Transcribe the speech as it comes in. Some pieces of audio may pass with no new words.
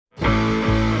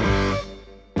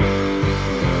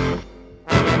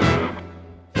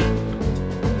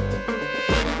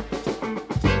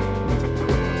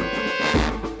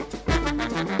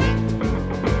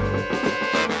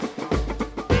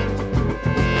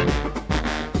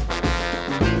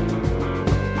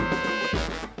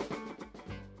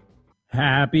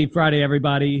Happy Friday,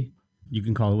 everybody. You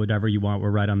can call it whatever you want.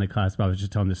 We're right on the cusp. I was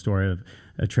just telling the story of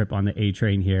a trip on the A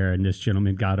train here, and this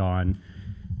gentleman got on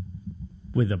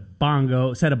with a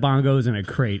set of bongos and a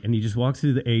crate, and he just walks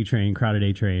through the A train, crowded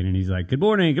A train, and he's like, "Good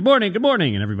morning, good morning, good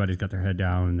morning," and everybody's got their head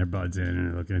down and their buds in and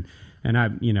they're looking. And I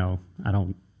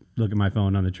don't look at my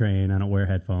phone on the train. I don't wear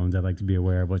headphones. I like to be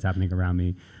aware of what's happening around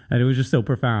me, and it was just so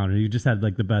profound. And he just had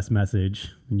like the best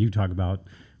message. And you talk about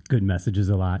good messages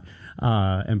a lot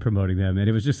and promoting them, and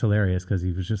it was just hilarious because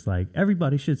he was just like,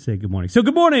 everybody should say good morning. So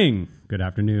good morning, good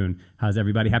afternoon, how's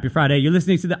everybody? Happy Friday. You're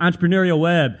listening to the Entrepreneurial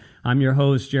Web. I'm your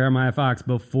host, Jeremiah Fox.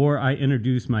 Before I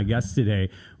introduce my guest today,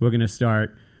 we're going to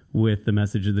start with the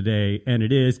message of the day, and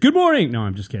it is good morning. No,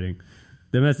 I'm just kidding.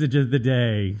 The message of the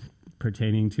day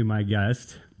pertaining to my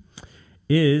guest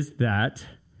is that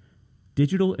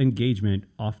digital engagement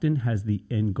often has the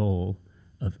end goal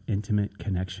of intimate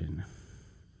connection.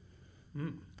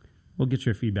 We'll get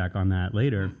your feedback on that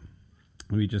later.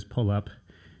 Let me just pull up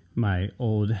my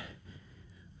old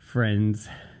friend's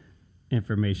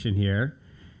information here.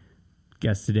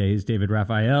 Guest today is David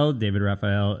Raphael. David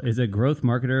Raphael is a growth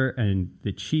marketer and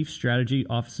the chief strategy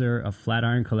officer of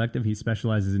Flatiron Collective. He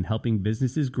specializes in helping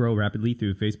businesses grow rapidly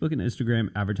through Facebook and Instagram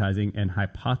advertising and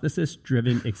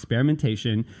hypothesis-driven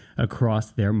experimentation across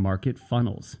their market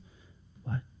funnels.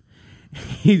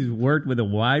 He's worked with a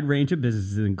wide range of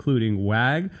businesses, including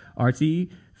WAG, Artsy,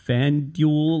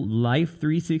 FanDuel, Life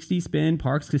 360 Spin,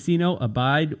 Parks Casino,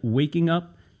 Abide, Waking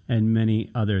Up, and many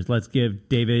others. Let's give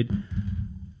David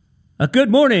a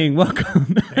good morning.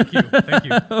 Welcome. Thank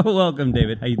you. Welcome,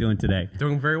 David. How you doing today?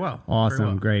 Doing very well. Awesome. Very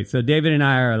well. Great. So David and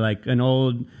I are like an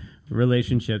old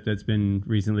relationship that's been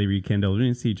recently rekindled. We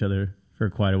didn't see each other for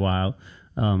quite a while.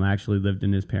 I actually lived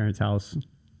in his parents' house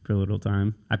for a little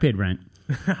time. I paid rent.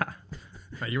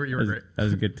 No, you were great. That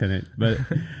was a good tenant. But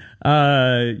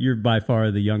you're by far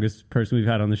the youngest person we've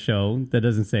had on the show. That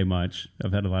doesn't say much.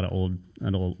 I've had a lot of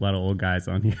old guys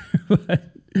on here. But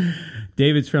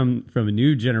David's from a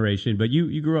new generation. But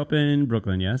you grew up in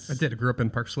Brooklyn, yes? I did. I grew up in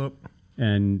Park Slope.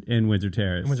 And in Windsor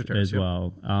Terrace, as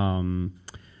well.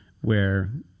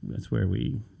 That's where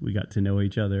we got to know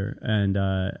each other.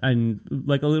 And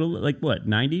like a little, like what,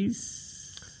 90s?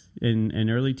 In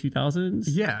early 2000s?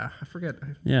 Yeah, I forget.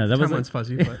 Yeah, that was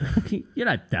fuzzy, but you're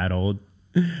not that old.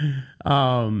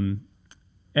 And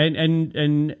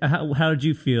how did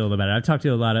you feel about it?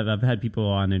 I've had people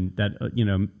on, and that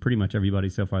pretty much everybody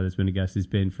so far that's been a guest has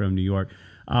been from New York,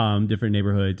 different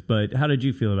neighborhoods. But how did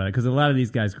you feel about it? Because a lot of these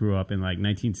guys grew up in like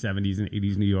 1970s and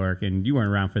 80s New York, and you weren't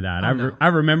around for that. I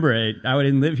remember it. I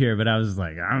didn't live here, but I was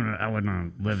like, I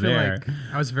wouldn't live there. Like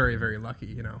I was very, very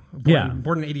lucky.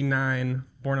 Born in '89.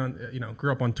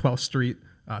 Grew up on 12th Street,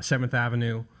 7th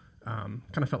Avenue. Kind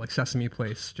of felt like Sesame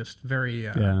Place. Just very.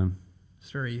 It's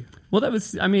very well. That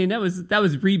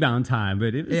was rebound time,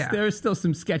 but there was still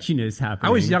some sketchiness happening.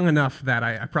 I was young enough that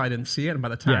I probably didn't see it, and by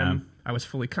the time I was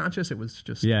fully conscious, it was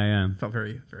just felt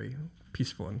very, very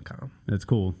peaceful and calm. That's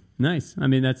cool. Nice. I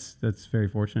mean, that's very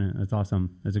fortunate. That's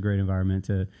awesome. That's a great environment.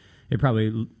 It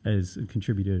probably has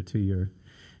contributed to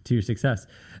your success.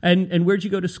 And where'd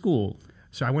you go to school?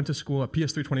 So I went to school at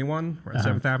PS 321, or at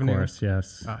 7th Avenue. Of course,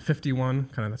 yes. 51,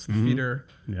 kind of that's the feeder.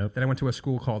 Yep. Then I went to a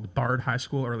school called Bard High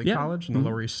School Early College in the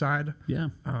Lower East Side. Yeah.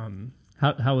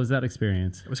 How was that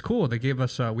experience? It was cool. They gave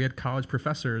us, we had college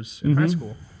professors in high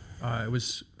school. It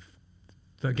was,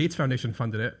 the Gates Foundation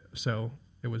funded it, so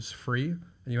it was free,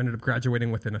 and you ended up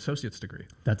graduating with an associate's degree.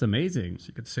 That's amazing. So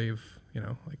you could save,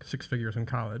 like 6 figures in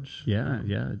college. Yeah,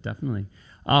 definitely.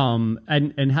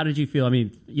 And how did you feel? I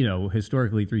mean,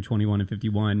 historically 321 and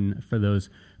 51 for those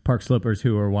Park Slopers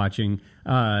who are watching,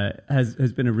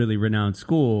 has been a really renowned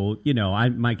school.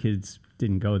 My kids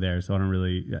didn't go there, so I don't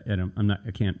really,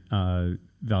 I can't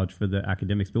vouch for the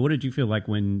academics, but what did you feel like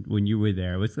when you were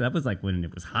there? That was like when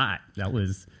it was hot. That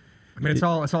was, I mean, it's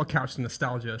all couched in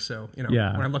nostalgia. So, when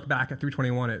I look back at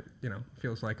 321, it,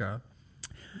 feels like a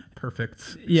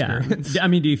perfect experience. I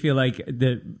mean, do you feel like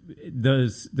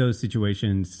those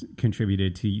situations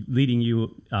contributed to leading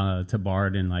you to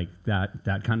Bard and like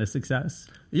that kind of success?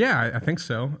 Yeah, I think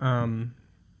so.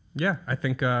 I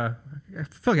think I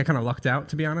feel like I kind of lucked out,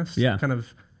 to be honest. Yeah, kind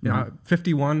of.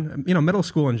 51. Middle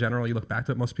school in general. You look back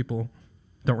to it, most people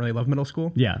don't really love middle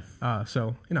school. Yeah.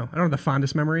 So I don't have the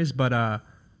fondest memories, but I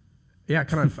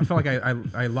felt like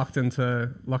I lucked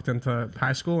into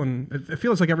high school, and it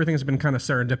feels like everything's been kind of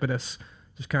serendipitous,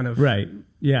 just kind of. Right.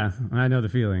 Yeah, I know the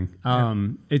feeling.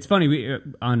 It's funny, we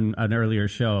on an earlier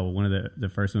show, one of the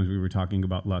first ones, we were talking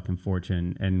about luck and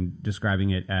fortune and describing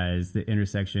it as the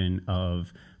intersection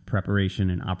of preparation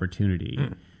and opportunity.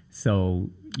 So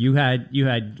you had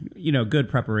good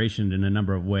preparation in a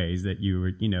number of ways, that you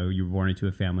were born into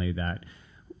a family that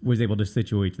was able to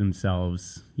situate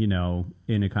themselves, in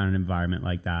a kind of environment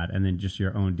like that, and then just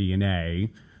your own DNA.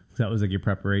 So that was like your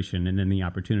preparation, and then the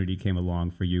opportunity came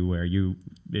along for you where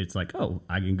it's like, oh,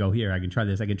 I can go here, I can try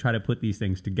this, I can try to put these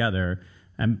things together,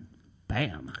 and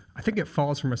bam. I think it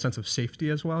falls from a sense of safety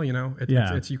as well.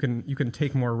 It's you can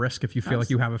take more risk if you feel like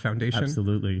you have a foundation.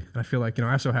 Absolutely. And I feel like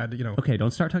I also had Okay,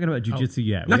 don't start talking about jujitsu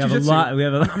yet. Not jujitsu. I'm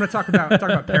going to talk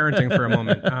about parenting for a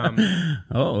moment.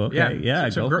 Okay. Yeah.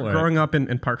 So go for it. Growing up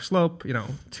in Park Slope,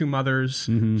 2 mothers,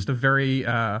 just a very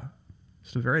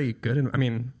good. And I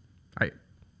mean,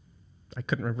 I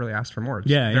couldn't have really asked for more.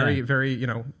 Very,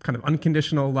 kind of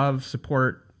unconditional love,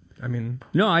 support. I mean,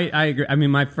 no, I agree. I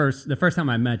mean, the first time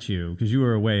I met you, because you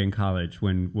were away in college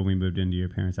when we moved into your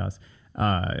parents' house,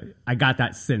 I got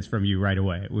that sense from you right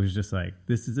away. It was just like,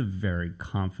 this is a very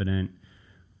confident,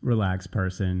 relaxed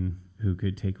person who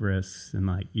could take risks, and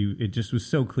like it just was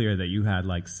so clear that you had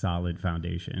like solid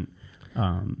foundation.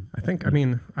 I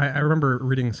remember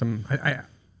reading some.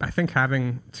 I think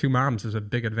having 2 moms is a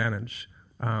big advantage.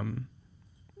 And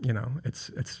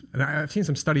I've seen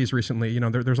some studies recently,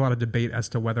 there's a lot of debate as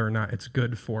to whether or not it's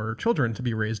good for children to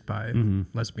be raised by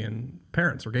lesbian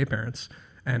parents or gay parents.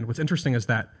 And what's interesting is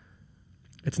that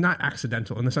it's not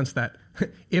accidental, in the sense that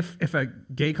if a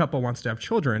gay couple wants to have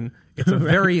children, it's a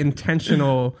very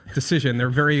intentional decision. They're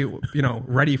very,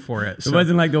 ready for it. So. It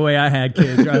wasn't like the way I had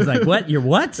kids, where I was like, what? You're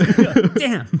what?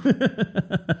 Damn.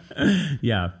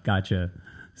 Yeah, gotcha.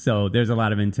 So there's a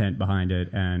lot of intent behind it,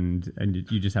 and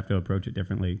you just have to approach it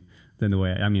differently than the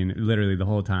way. I mean, literally the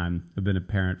whole time I've been a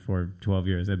parent for 12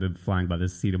 years, I've been flying by the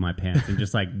seat of my pants and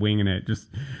just like winging it. Just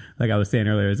like I was saying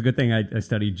earlier, it's a good thing I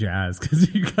studied jazz,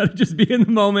 because you got to just be in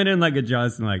the moment and like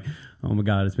adjust and like, oh my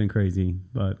God, it's been crazy.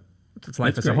 But it's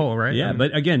life as a whole, right? Yeah,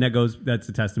 but again, that's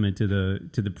a testament to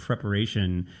the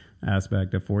preparation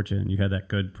aspect of Fortune. You had that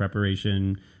good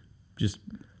preparation,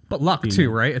 but luck too,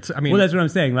 right? Well, that's what I'm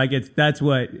saying. Like that's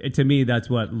what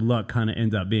luck kind of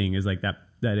ends up being, is like that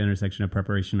intersection of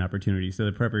preparation and opportunity. So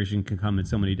the preparation can come in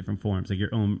so many different forms, like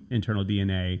your own internal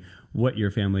DNA, what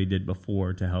your family did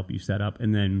before to help you set up,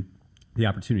 and then the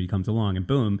opportunity comes along, and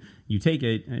boom, you take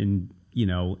it, and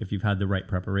if you've had the right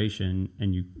preparation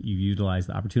and you utilize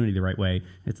the opportunity the right way,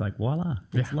 it's like voila,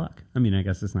 it's luck. I mean, I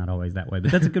guess it's not always that way,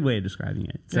 but that's a good way of describing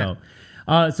it. So.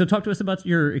 So talk to us about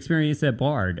your experience at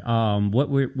Bard. What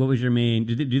was your main?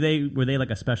 Were they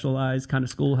like a specialized kind of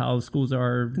school? How schools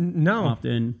are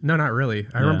often? No, not really.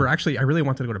 I remember actually, I really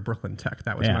wanted to go to Brooklyn Tech.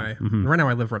 That was my. Right now,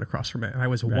 I live right across from it, and I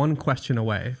was one question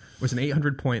away. It was an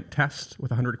 800-point test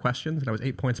with 100 questions, and I was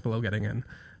 8 points below getting in.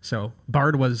 So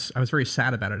Bard was. I was very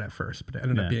sad about it at first, but it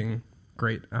ended up being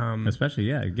great. Especially,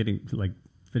 getting like.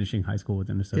 Finishing high school with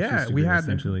an associate's degree,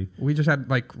 essentially. We just had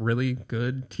like really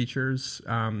good teachers,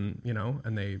 and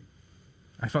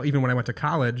I felt, even when I went to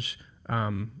college,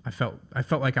 I felt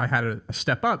like I had a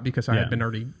step up, because I had been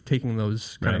already taking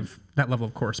those kind of that level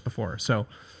of course before. So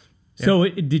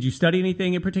did you study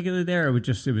anything in particular there, or it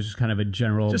was just kind of a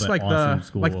general, just like awesome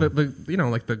school? Like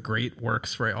the great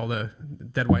works, right? All the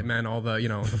dead white men, all the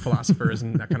the philosophers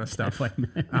and that kind of stuff.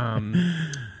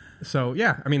 So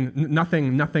yeah, I mean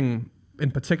nothing in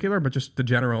particular, but just the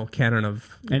general canon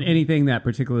of. And anything that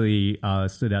particularly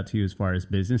stood out to you as far as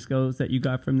business goes that you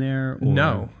got from there? Or?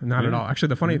 No, not at all. Actually,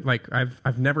 the funny, like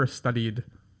I've never studied.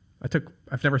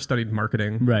 I've never studied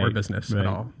marketing or business at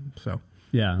all. So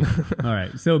yeah. All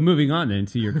right. So moving on then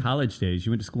to your college days,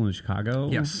 you went to school in Chicago.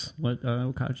 Yes. What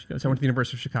college did you go to? So I went to the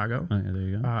University of Chicago. Oh, yeah, there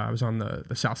you go. I was on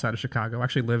the south side of Chicago. I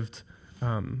actually lived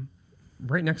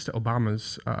right next to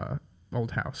Obama's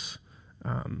old house.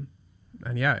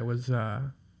 And yeah, it was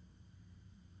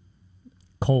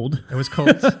cold. It was cold.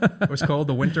 It was cold.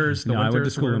 The winters. I went to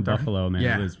school in Buffalo, man.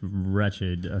 Yeah. It was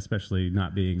wretched, especially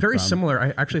not being very similar.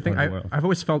 I actually think I've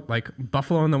always felt like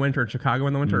Buffalo in the winter and Chicago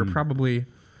in the winter are probably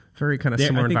very kind of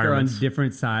similar environments. They're on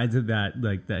different sides of that,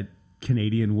 like that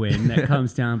Canadian wind that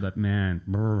comes down. But man,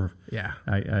 yeah,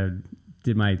 I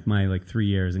did my like 3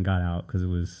 years and got out because it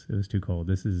was too cold.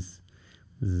 This is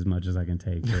as much as I can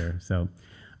take here. So.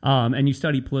 And you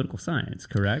studied political science,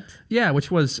 correct? Yeah,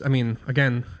 which was, I mean,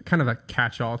 again, kind of a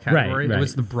catch-all category. Right. It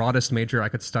was the broadest major I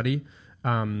could study,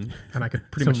 and I could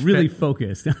pretty much really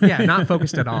focused. Yeah, not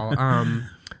focused at all.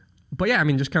 But yeah, I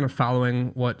mean, just kind of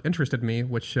following what interested me,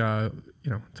 which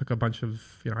took a bunch of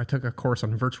I took a course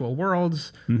on virtual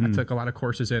worlds. Mm-hmm. I took a lot of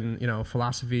courses in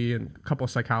philosophy and a couple of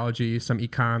psychology, some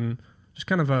econ. Just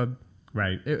kind of a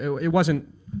It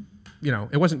wasn't.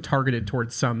 It wasn't targeted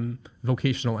towards some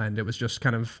vocational end. It was just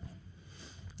kind of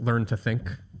learn to think,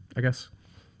 I guess.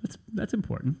 That's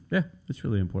important. Yeah. That's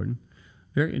really important.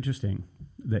 Very interesting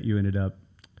that you ended up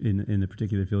in the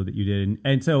particular field that you did.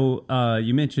 And so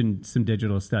you mentioned some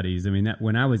digital studies. I mean, that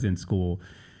when I was in school,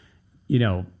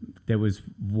 there was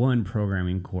one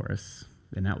programming course,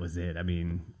 and that was it. I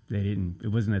mean,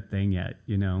 it wasn't a thing yet,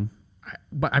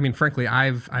 But I mean, frankly,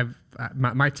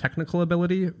 my technical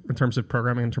ability in terms of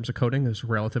programming, in terms of coding, is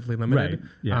relatively limited. Right.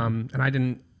 Yeah. And I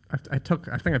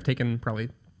think I've taken probably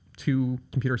 2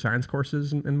 computer science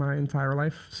courses in my entire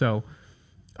life. So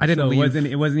I didn't leave.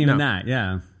 It wasn't even that.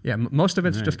 Yeah. Yeah. Most of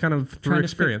it's just kind of through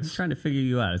experience. Trying to figure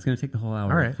you out. It's going to take the whole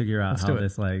hour All right. to figure out Let's how do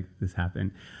it. this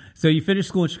happened. So you finished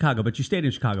school in Chicago, but you stayed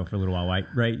in Chicago for a little while,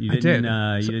 right? You didn't,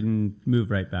 I did. You didn't move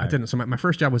right back. I didn't. So my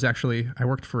first job was actually, I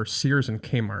worked for Sears and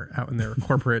Kmart out in their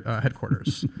corporate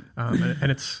headquarters.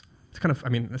 And it's kind of, I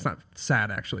mean, it's not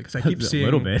sad actually, because I keep seeing a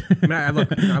little bit. I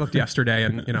mean, I looked yesterday,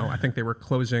 and I think they were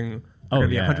closing. Oh,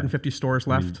 yeah. 150 stores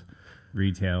left.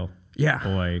 Retail. Yeah.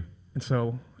 Boy. And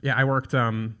so I worked.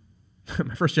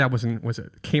 My first job was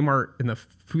at Kmart in the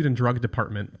food and drug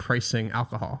department, pricing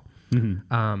alcohol.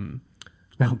 Mm-hmm.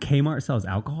 Wow, Kmart sells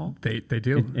alcohol? They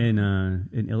do in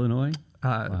Illinois.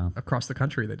 Wow. Across the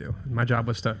country. They do. My job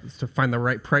was to find the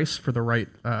right price for the right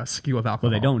SKU of alcohol.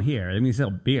 Well, they don't here. I mean, they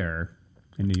sell beer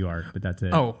in New York, but that's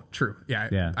it. Oh, true. Yeah.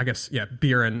 Yeah. I guess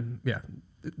beer and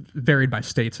varied by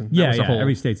states, and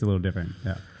every state's a little different.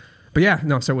 Yeah. But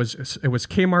so it was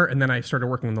Kmart, and then I started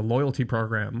working on the loyalty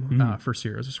program for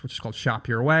Sears, which is called Shop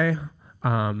Your Way.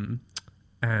 And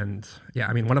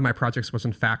I mean, one of my projects was,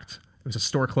 in fact, it was a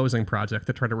store closing project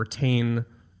to try to retain,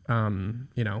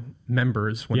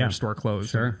 members when their store closed.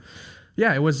 Sure.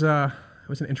 And, it was an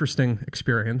interesting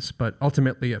experience, but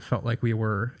ultimately it felt like we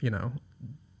were,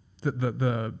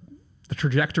 the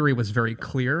trajectory was very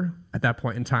clear at that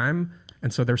point in time.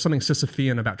 And so there's something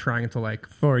Sisyphean about trying to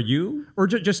for you, or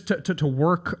just to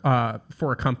work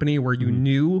for a company where you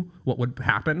knew what would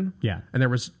happen. Yeah. And there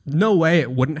was no way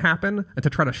it wouldn't happen. And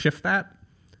to try to shift that,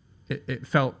 it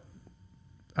felt,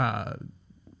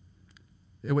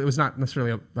 it was not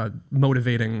necessarily a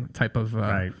motivating type of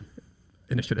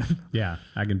initiative. Yeah,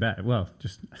 I can bet. Well,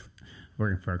 just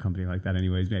working for a company like that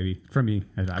anyways, maybe. For me,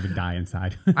 I would die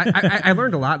inside. I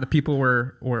learned a lot. The people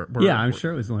were I'm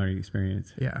sure it was a learning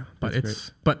experience. Yeah, but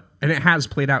and it has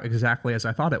played out exactly as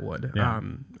I thought it would. Yeah.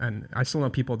 And I still know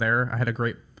people there. I had a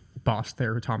great boss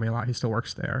there who taught me a lot. He still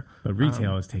works there. But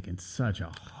retail has taken such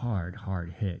a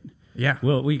hard hit. Yeah.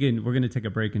 Well, we're going to take a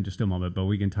break in just a moment, but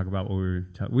we can talk about what we're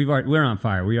on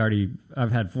fire.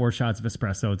 I've had 4 shots of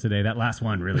espresso today. That last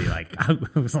one really I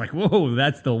was like, whoa,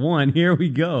 that's the one. Here we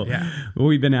go. Yeah. Well,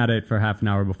 we've been at it for half an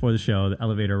hour before the show, the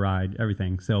elevator ride,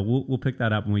 everything. So we'll pick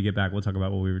that up when we get back. We'll talk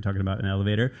about what we were talking about in the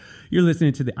elevator. You're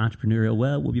listening to the Entrepreneurial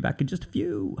Web. We'll be back in just a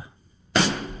few.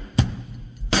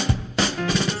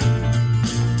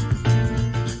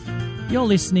 You're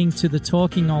listening to the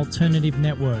Talking Alternative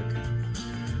Network.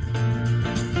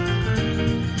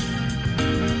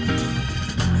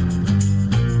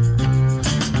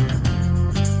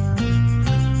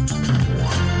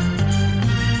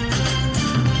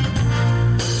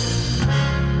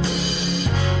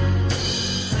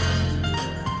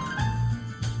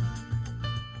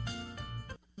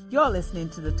 You're listening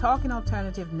to the Talking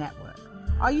Alternative Network.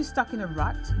 Are you stuck in a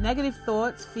rut? Negative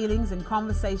thoughts, feelings, and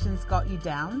conversations got you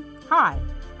down? Hi,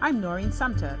 I'm Noreen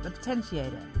Sumter, the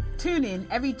Potentiator. Tune in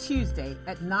every Tuesday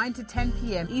at 9 to 10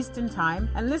 p.m. Eastern Time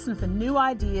and listen for new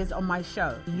ideas on my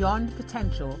show, Beyond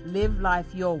Potential, Live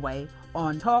Life Your Way,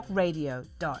 on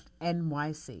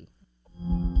talkradio.nyc.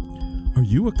 Are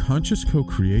you a conscious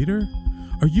co-creator?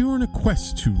 Are you on a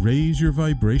quest to raise your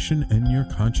vibration and your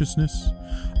consciousness?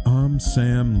 I'm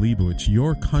Sam Leibowitz,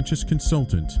 your conscious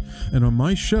consultant, and on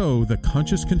my show, The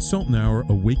Conscious Consultant Hour,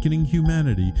 Awakening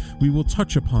Humanity, we will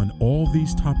touch upon all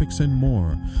these topics and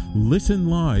more. Listen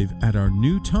live at our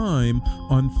new time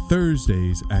on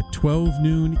Thursdays at 12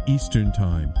 noon Eastern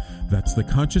Time. That's The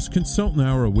Conscious Consultant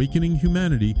Hour, Awakening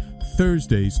Humanity,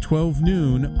 Thursdays 12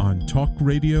 noon on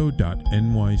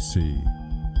talkradio.nyc.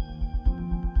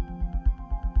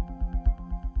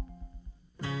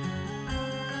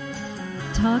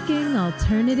 Talking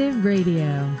Alternative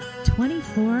Radio,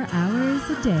 24 hours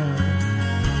a day.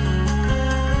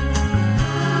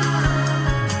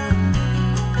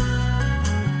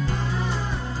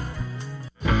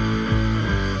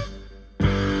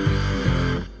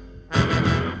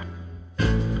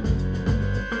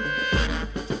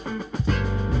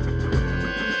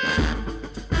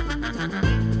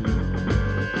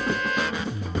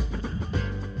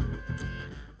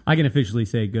 I can officially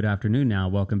say good afternoon now.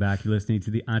 Welcome back. You're listening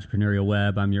to the Entrepreneurial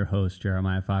Web. I'm your host,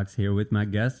 Jeremiah Fox, here with my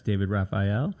guest, David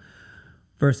Raphael.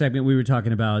 First segment, we were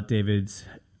talking about David's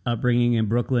upbringing in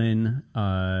Brooklyn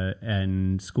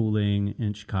and schooling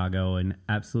in Chicago, and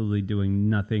absolutely doing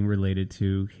nothing related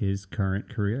to his current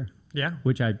career. Yeah.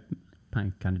 Which I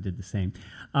kind of did the same.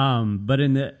 But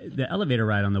in the elevator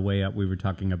ride on the way up, we were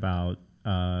talking about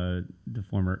the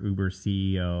former Uber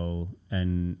CEO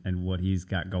and what he's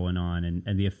got going on,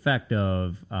 and the effect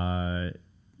of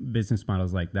business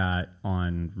models like that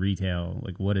on retail,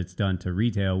 like what it's done to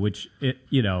retail, which it,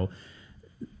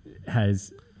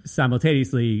 has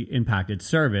simultaneously impacted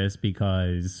service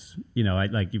because,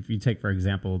 like if you take, for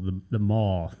example, the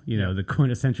mall, the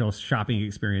quintessential shopping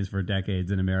experience for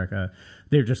decades in America,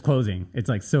 they're just closing. It's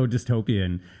like so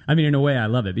dystopian. I mean, in a way, I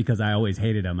love it because I always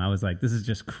hated them. I was like, this is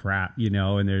just crap,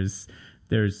 and there's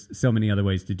so many other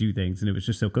ways to do things. And it was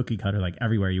just so cookie cutter, like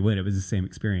everywhere you went, it was the same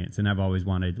experience. And I've always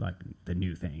wanted like the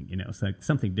new thing, it's like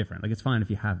something different. Like it's fine if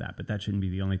you have that, but that shouldn't be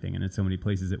the only thing. And in so many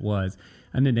places it was.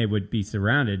 And then they would be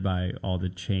surrounded by all the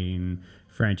chain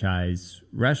franchise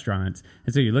restaurants.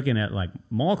 And so you're looking at like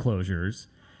mall closures,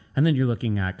 and then you're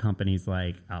looking at companies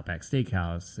like Outback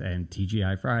Steakhouse and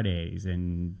TGI Fridays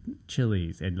and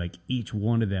Chili's, and like each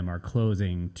one of them are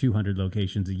closing 200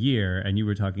 locations a year. And you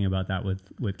were talking about that with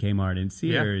Kmart and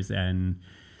Sears. Yeah. And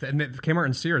Kmart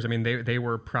and Sears, I mean, they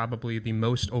were probably the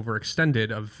most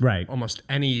overextended of almost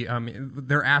any.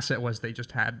 Their asset was they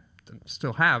just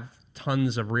still have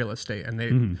tons of real estate,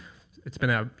 and it's been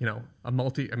a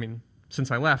multi. I mean,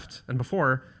 since I left and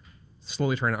before,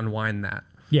 slowly trying to unwind that.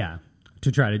 Yeah.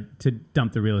 To try to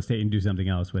dump the real estate and do something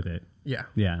else with it. Yeah.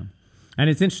 Yeah. And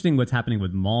it's interesting what's happening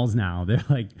with malls now.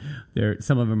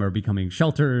 Some of them are becoming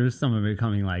shelters. Some of them are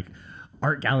becoming like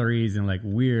art galleries and like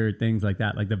weird things like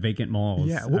that, like the vacant malls.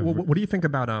 Yeah. What do you think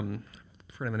about,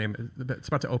 forgetting the name, it's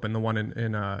about to open, the one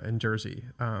in Jersey.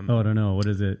 I don't know. What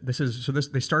is it?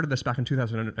 They started this back in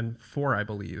 2004, I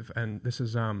believe. And this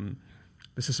is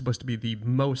supposed to be the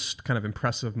most kind of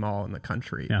impressive mall in the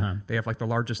country. Uh-huh. They have like the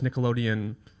largest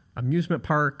Nickelodeon amusement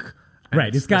park.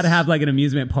 Right, it's got to have like an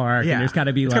amusement park, and there's got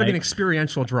to be it's like got to be an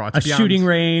experiential draw, a shooting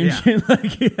range. Yeah.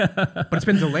 But it's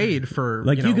been delayed for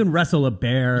like you can wrestle a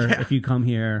bear if you come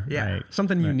here. Yeah, right.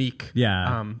 Something unique.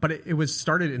 Yeah, but it was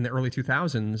started in the early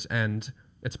 2000s, and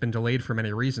it's been delayed for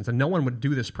many reasons. And no one would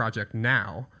do this project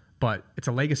now, but it's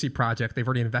a legacy project. They've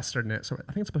already invested in it, so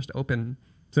I think it's supposed to open.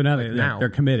 So now they're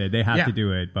committed. They have to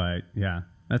do it, but yeah,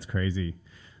 that's crazy.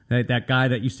 That guy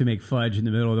that used to make fudge in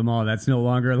the middle of the mall, that's no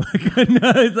longer like,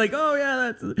 it's like, oh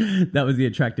yeah, that was the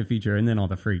attractive feature. And then all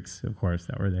the freaks, of course,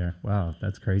 that were there. Wow,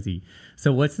 that's crazy.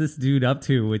 So what's this dude up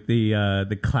to with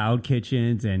the cloud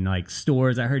kitchens and like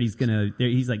stores? I heard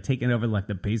he's like taking over like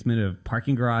the basement of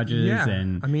parking garages. Yeah,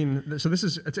 and I mean, so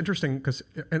it's interesting because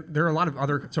there are a lot of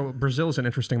other, so Brazil is an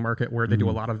interesting market where they do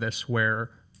a lot of this,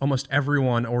 where almost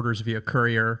everyone orders via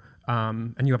courier.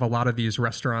 And you have a lot of these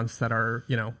restaurants that are,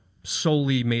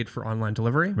 solely made for online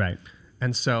delivery. Right.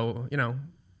 And so,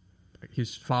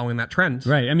 he's following that trend.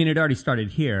 Right. I mean, it already started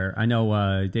here. I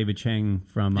know David Chang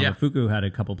from Fuku had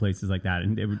a couple places like that.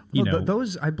 And,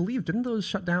 those, I believe, didn't those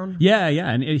shut down? Yeah,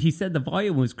 yeah. And he said the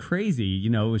volume was crazy.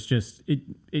 It was just,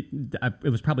 it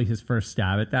was probably his first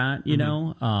stab at that,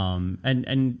 know.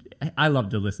 And I love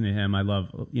to listen to him. I love,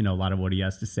 a lot of what he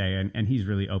has to say. And he's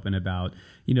really open about,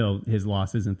 his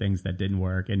losses and things that didn't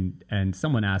work. And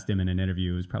someone asked him in an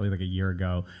interview, it was probably like a year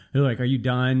ago, they're like, are you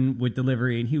done with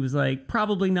delivery? And he was like,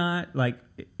 probably not. Like,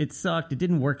 it sucked. It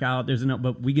didn't work out.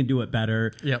 But we can do it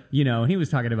better. Yep. And he was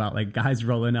talking about like guys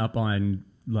rolling up on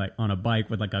a bike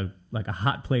with like a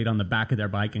hot plate on the back of their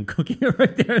bike and cooking it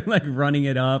right there and like running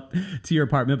it up to your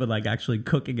apartment, but like actually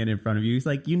cooking it in front of you. He's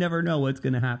like, you never know what's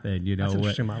going to happen. That's an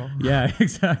interesting model. Yeah,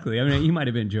 exactly. I mean, he might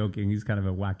have been joking. He's kind of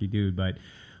a wacky dude, but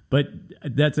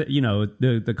that's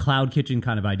the cloud kitchen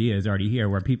kind of idea is already here,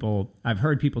 where I've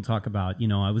heard people talk about,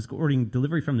 I was ordering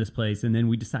delivery from this place and then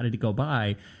we decided to go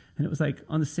by, and it was like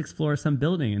on the 6th floor of some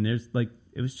building, and there's like,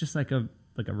 it was just like a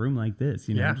room like this,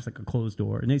 just like a closed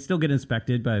door, and they still get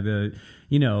inspected by the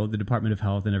Department of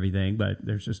Health and everything, but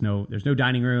there's no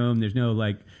dining room, there's no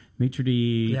like maitre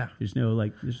d', there's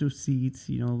no seats,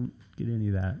 you don't get any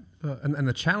of that. And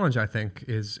the challenge, I think,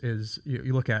 is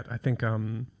you look at, I think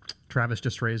Travis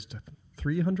just raised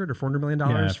 $300 or $400 million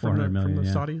from the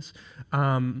Saudis.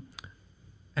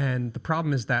 And the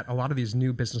problem is that a lot of these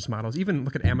new business models, even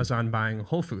look at Amazon buying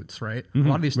Whole Foods, right? Mm-hmm. A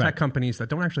lot of these tech companies that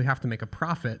don't actually have to make a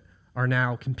profit are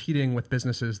now competing with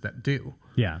businesses that do.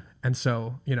 Yeah. And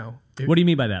so, what do you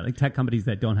mean by that? Like tech companies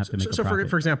that don't have to make a profit? So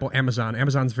for example,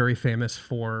 Amazon's very famous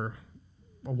for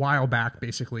a while back,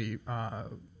 basically,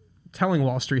 telling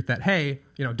Wall Street that, hey,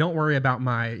 don't worry about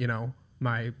my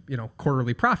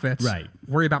quarterly profits. Right.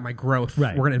 Worry about my growth.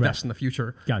 Right. We're going to invest in the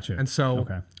future. Gotcha. And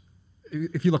so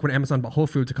if you look when Amazon bought Whole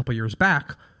Foods a couple years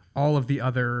back, all of the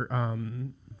other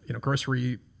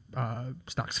grocery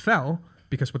stocks fell,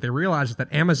 because what they realized is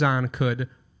that Amazon could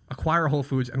acquire Whole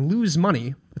Foods and lose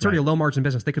money. It's already a low margin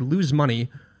business. They could lose money,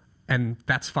 and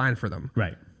that's fine for them.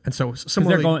 Right. And so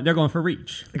similarly, they're going for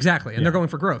reach. Exactly. And they're going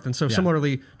for growth. And so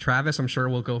similarly, Travis, I'm sure,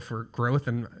 will go for growth,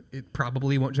 and it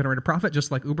probably won't generate a profit,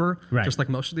 just like Uber, just like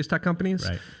most of these tech companies.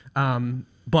 Right.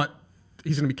 But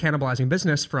he's going to be cannibalizing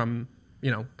business from,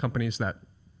 companies that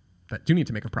do need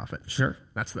to make a profit. Sure.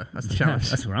 That's the challenge.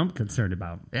 That's what I'm concerned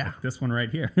about. Yeah. Like this one right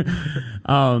here.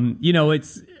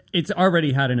 It's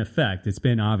already had an effect. It's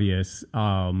been obvious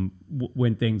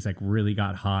when things like really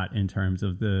got hot in terms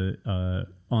of the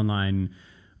online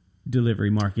delivery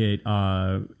market,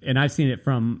 and I've seen it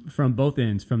from both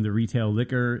ends, from the retail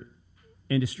liquor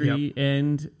industry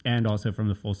end and also from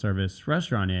the full service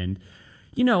restaurant end.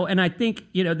 And I think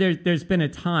there's been a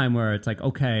time where it's like,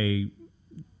 okay,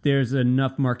 there's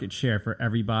enough market share for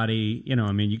everybody.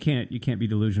 You can't be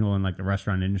delusional in like the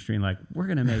restaurant industry and like, we're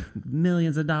gonna make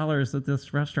millions of dollars at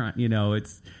this restaurant.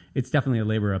 It's definitely a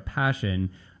labor of passion.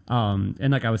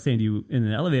 And like I was saying to you in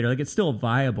the elevator, like it's still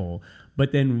viable,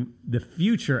 but then the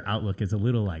future outlook is a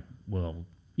little like, well,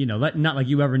 not like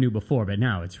you ever knew before, but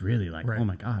now it's really like, oh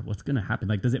my God, what's going to happen?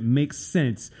 Like, does it make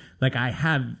sense? Like I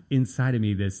have inside of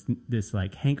me this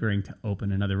like hankering to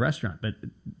open another restaurant, but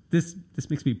this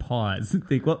makes me pause and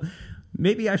think, well,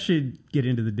 maybe I should get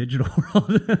into the digital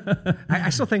world. I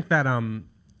still think that,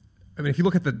 if you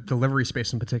look at the delivery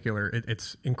space in particular,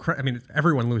 it's incredible.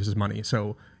 Everyone loses money.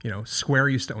 So, Square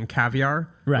used to own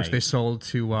Caviar, which they sold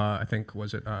to, I think,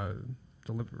 was it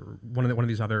one of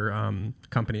these other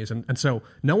companies, and so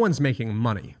no one's making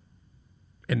money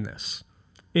in this.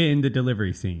 In the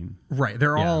delivery scene, right?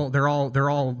 They're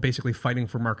all basically fighting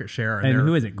for market share. And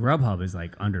who is it? Grubhub is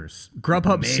like under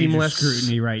Grubhub seamless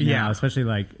scrutiny right now, especially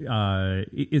like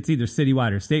it's either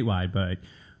citywide or statewide, but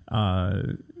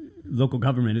local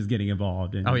government is getting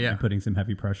involved and putting some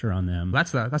heavy pressure on them.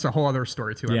 That's a whole other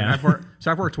story too. I've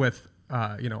worked with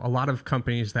a lot of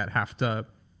companies that have to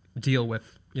deal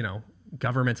with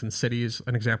governments and cities.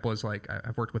 An example is like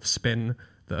I've worked with Spin,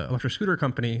 the electric scooter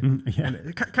company,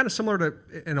 and kind of similar to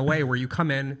in a way where you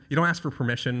come in, you don't ask for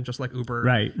permission, just like Uber.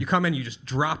 Right. You come in, you just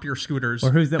drop your scooters.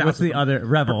 Or what's the other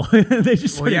Revel? They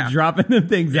just started dropping them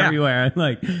things everywhere.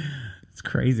 Like it's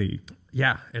crazy.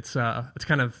 Yeah, it's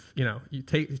kind of you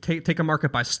take a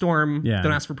market by storm. Yeah.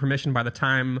 Don't ask for permission. By the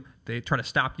time they try to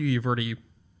stop you, you've already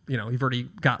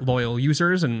got loyal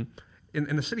users. And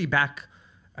in the city back,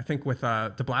 I think with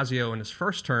De Blasio in his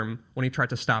first term, when he tried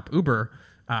to stop Uber,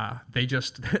 they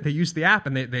used the app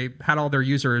and they had all their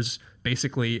users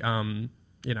basically like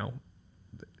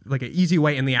an easy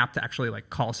way in the app to actually like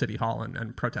call City Hall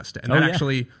and protest it, and that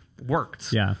actually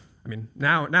worked. Yeah.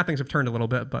 Now things have turned a little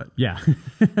bit, but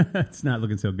it's not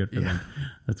looking so good for them.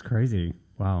 That's crazy.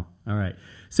 Wow. All right.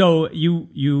 So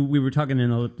we were talking in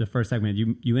the first segment.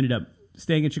 You ended up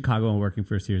staying in Chicago and working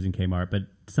for Sears and Kmart, but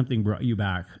something brought you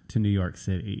back to New York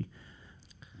City.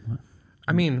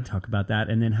 Talk about that,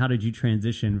 and then how did you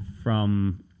transition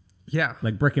from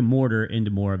like brick and mortar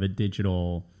into more of a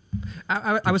digital?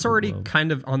 I was already world.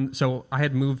 kind of on. So I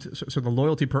had moved. So the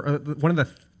loyalty one of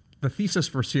the thesis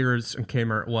for Sears and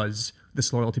Kmart was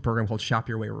this loyalty program called Shop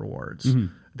Your Way Rewards. Mm-hmm.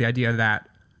 The idea that,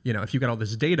 if you got all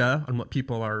this data on what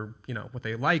people are, what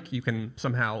they like, you can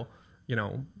somehow,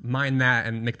 mine that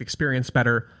and make the experience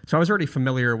better. So I was already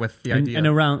familiar with the idea. And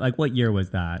around, like, what year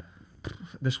was that?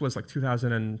 This was like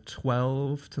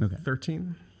 2012 to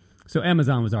 13. So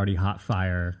Amazon was already hot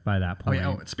fire by that point.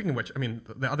 Oh, yeah. Speaking of which,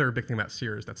 the other big thing about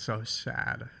Sears that's so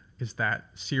sad is that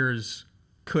Sears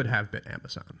could have been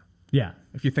Amazon. Yeah.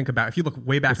 If you look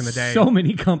way back in the day. So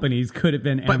many companies could have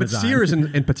been Amazon. But Sears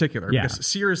in particular. Because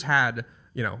Sears had,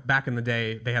 back in the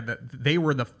day, they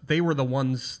were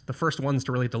the first ones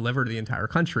to really deliver to the entire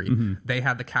country. Mm-hmm. They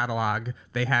had the catalog.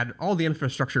 They had all the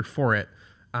infrastructure for it.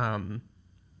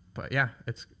 But yeah,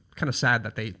 it's kind of sad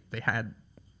that they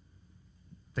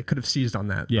could have seized on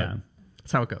that. Yeah.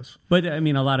 That's how it goes. But a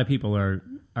lot of people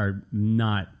are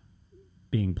not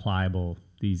being pliable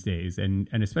these days, and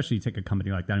especially take a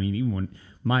company like that. Even when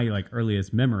my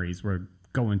earliest memories were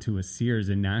going to a Sears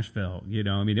in Nashville,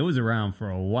 it was around for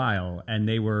a while, and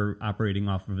they were operating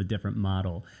off of a different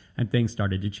model, and things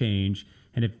started to change,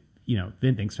 and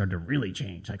then things started to really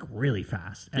change really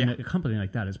fast. And a company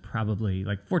like that is probably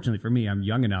fortunately for me, I'm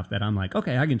young enough that I'm like,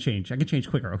 okay, I can change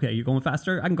quicker. Okay, you're going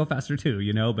faster, I can go faster too,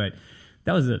 But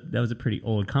that was a pretty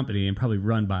old company and probably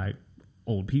run by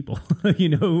old people,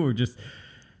 who were just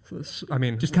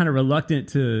kind of reluctant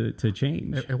to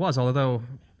change. It was, although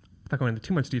without going into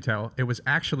too much detail, it was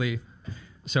actually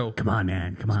so. Come on,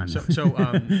 man, come on. So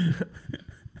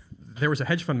there was a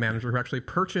hedge fund manager who actually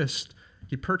purchased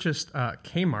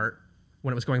Kmart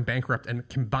when it was going bankrupt and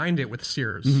combined it with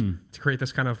Sears to create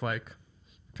this kind of a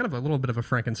little bit of a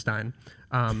Frankenstein.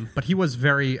 But he was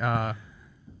very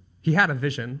he had a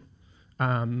vision,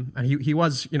 and he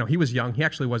was young. He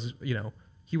actually was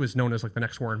he was known as like the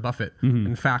next Warren Buffett.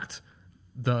 In fact,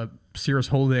 the Sears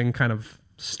Holding kind of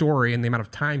story and the amount of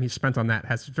time he spent on that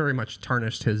has very much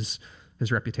tarnished his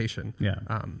reputation. Yeah.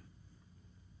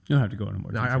 You don't have to go into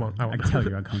more. No, I won't. I can tell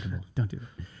you're uncomfortable. Don't do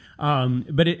that.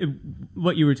 But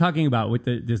what you were talking about with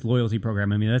this loyalty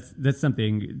program, I mean, that's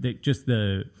something that just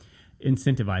the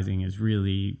incentivizing is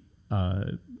really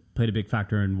played a big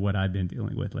factor in what I've been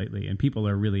dealing with lately. And people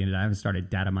are really into it. I haven't started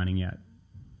data mining yet,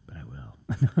 but I will.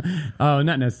 Oh,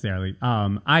 not necessarily.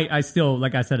 I still,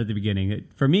 like I said at the beginning,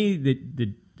 for me,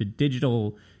 the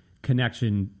digital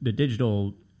connection, the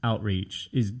digital outreach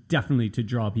is definitely to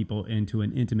draw people into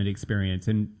an intimate experience.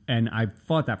 And I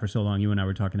fought that for so long. You and I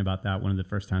were talking about that one of the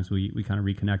first times we kind of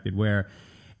reconnected, where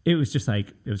it was just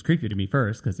like, it was creepy to me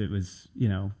first because it was,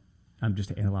 I'm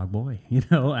just an analog boy,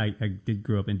 I did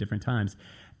grow up in different times.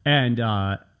 And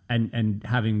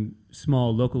having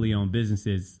small locally owned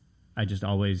businesses, I was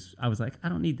like, I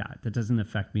don't need that. That doesn't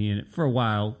affect me. And for a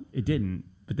while it didn't,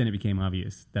 but then it became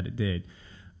obvious that it did.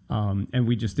 And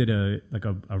we just did a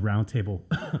round table,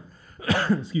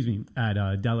 excuse me, at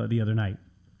Della the other night.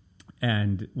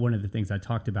 And one of the things I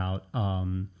talked about,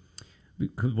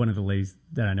 because one of the ladies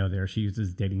that I know there, she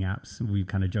uses dating apps. We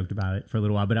kind of joked about it for a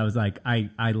little while, but I was like,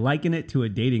 I liken it to a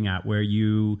dating app where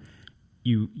you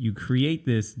create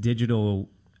this digital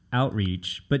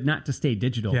outreach, but not to stay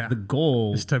digital. Yeah. The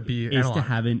goal is to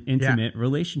have an intimate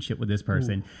relationship with this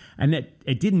person. Ooh. And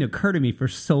it didn't occur to me for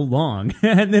so long.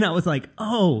 And then I was like,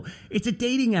 oh, it's a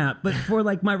dating app, but for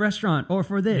like my restaurant or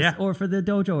for this or for the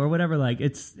dojo or whatever. Like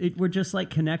we're just like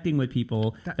connecting with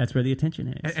people. That's where the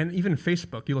attention is. And even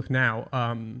Facebook, you look now,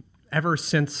 ever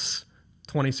since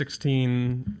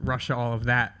 2016, Russia, all of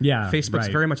that, Facebook's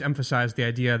very much emphasized the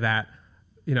idea that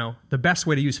the best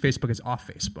way to use Facebook is off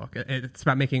Facebook. It's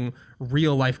about making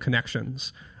real life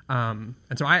connections. And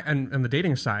so and the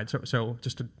dating side. So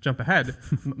just to jump ahead,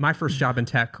 my first job in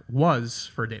tech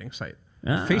was for a dating site,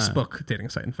 Facebook dating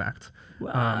site, in fact,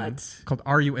 called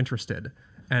Are You Interested?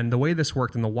 And the way this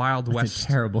worked in the Wild West. That's a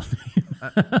terrible name.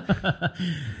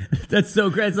 That's so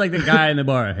great. It's like the guy in the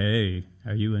bar. Hey,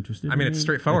 are you interested? I mean, it's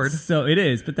straightforward. So it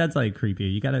is, but that's like creepy.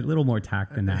 You got a little more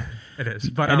tact than that. It is.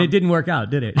 But, and it didn't work out,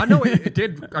 did it? No, it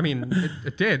did. I mean,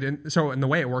 it did. And so in the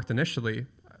way it worked initially,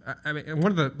 I mean,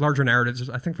 one of the larger narratives is,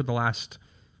 I think for the last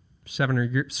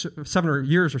 7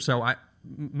 years or so,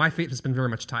 my fate has been very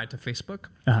much tied to Facebook.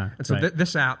 And so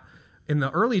this app, in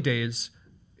the early days,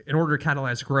 in order to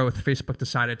catalyze growth, Facebook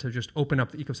decided to just open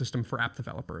up the ecosystem for app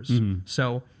developers. Mm-hmm.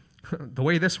 So the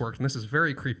way this worked, and this is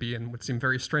very creepy and would seem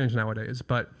very strange nowadays,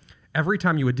 but every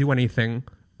time you would do anything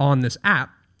on this app,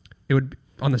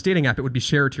 on this dating app, it would be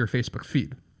shared to your Facebook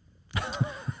feed.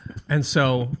 And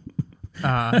so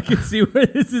I can see where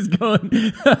this is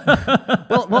going.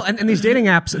 well, and these dating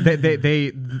apps,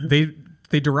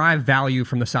 they derive value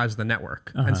from the size of the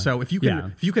network. And so if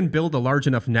you can build a large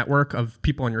enough network of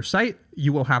people on your site,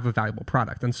 you will have a valuable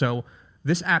product. And so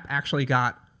this app actually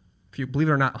got, if you believe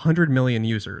it or not, 100 million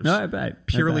users. No, I bet.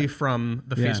 Purely from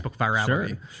the Facebook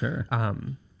virality. Sure.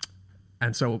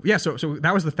 And so, so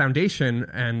that was the foundation.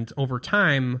 And over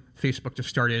time, Facebook just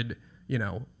started,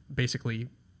 basically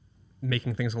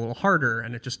making things a little harder,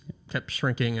 and it just kept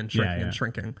shrinking and shrinking and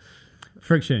shrinking.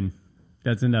 Friction.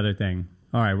 That's another thing.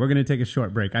 All right, we're going to take a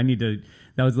short break. That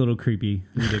was a little creepy.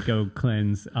 I need to go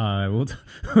cleanse. When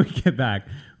we get back,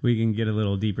 we can get a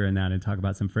little deeper in that and talk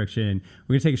about some friction.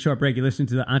 We're going to take a short break. You listen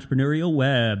to the Entrepreneurial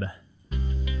Web.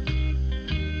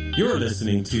 You're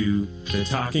listening to the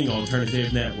Talking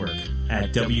Alternative Network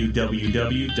at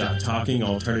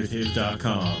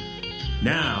www.talkingalternative.com.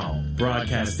 Now,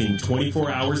 broadcasting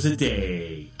 24 hours a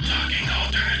day. Talking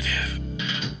Alternative.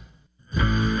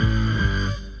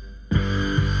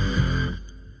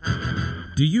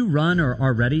 Do you run or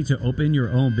are ready to open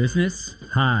your own business?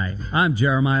 Hi, I'm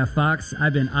Jeremiah Fox.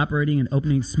 I've been operating and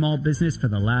opening small business for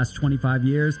the last 25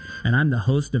 years, and I'm the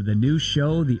host of the new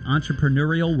show, The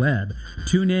Entrepreneurial Web.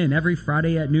 Tune in every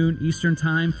Friday at noon Eastern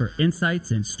Time for insights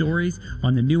and stories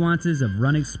on the nuances of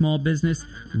running small business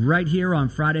right here on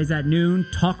Fridays at noon,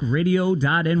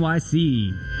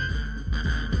 talkradio.nyc.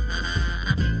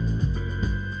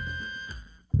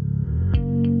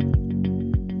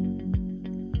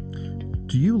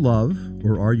 Do you love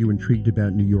or are you intrigued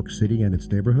about New York City and its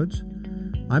neighborhoods?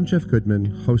 I'm Jeff Goodman,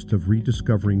 host of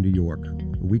Rediscovering New York,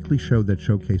 a weekly show that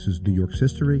showcases New York's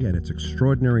history and its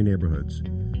extraordinary neighborhoods.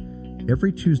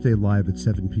 Every Tuesday live at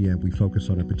 7 p.m., we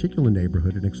focus on a particular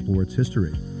neighborhood and explore its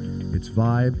history, its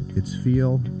vibe, its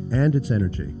feel, and its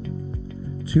energy.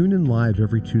 Tune in live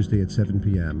every Tuesday at 7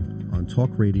 p.m. on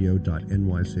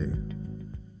talkradio.nyc.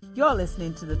 You're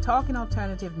listening to the Talking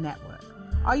Alternative Network.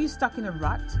 Are you stuck in a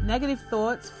rut? Negative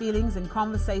thoughts, feelings, and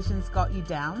conversations got you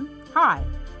down? Hi,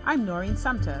 I'm Noreen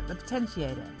Sumter, the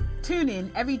Potentiator. Tune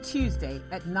in every Tuesday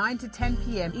at 9 to 10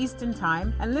 p.m. Eastern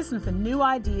Time and listen for new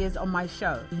ideas on my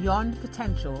show, Beyond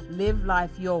Potential, Live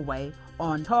Life Your Way,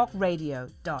 on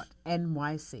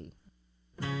talkradio.nyc.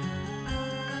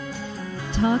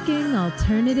 Talking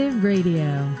Alternative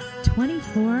Radio,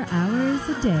 24 hours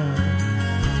a day.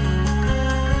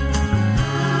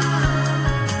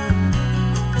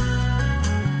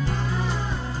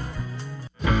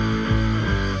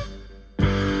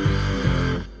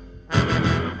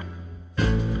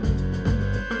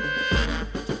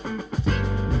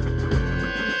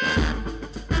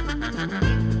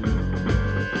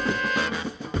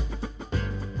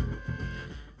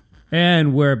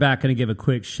 And we're back. Going to give a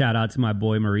quick shout out to my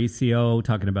boy Mauricio,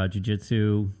 talking about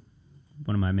jiu-jitsu,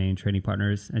 one of my main training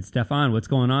partners. And Stefan, what's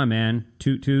going on, man?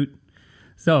 Toot toot.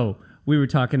 So we were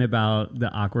talking about the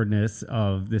awkwardness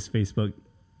of this Facebook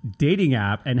dating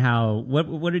app and how,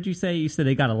 what did you say? You said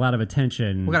they got a lot of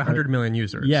attention. We got 100 million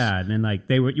users. Yeah, and then like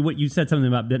they were, you said something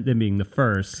about them being the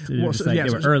first. Well, so, they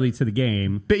were early to the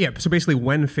game. But yeah, so basically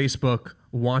when Facebook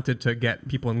wanted to get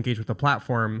people engaged with the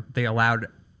platform, they allowed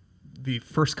the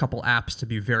first couple apps to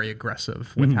be very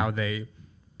aggressive with how they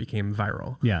became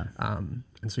viral. Yeah. And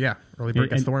so, yeah, early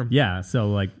bird gets the worm. Yeah. So,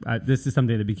 like, this is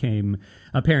something that became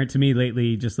apparent to me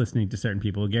lately, just listening to certain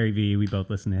people. Gary Vee, we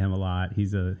both listen to him a lot.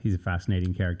 He's a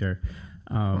fascinating character.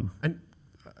 And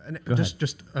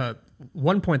just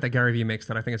one point that Gary Vee makes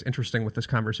that I think is interesting with this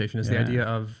conversation is the idea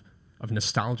of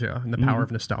nostalgia and the power of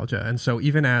nostalgia. And so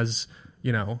even as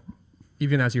you have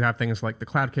things like the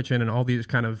Cloud Kitchen and all these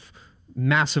kind of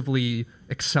massively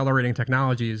accelerating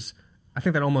technologies, I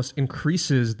think that almost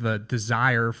increases the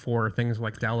desire for things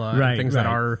like Della and things that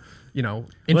are,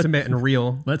 intimate and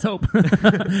real. Let's hope.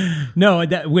 No,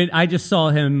 when I just saw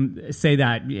him say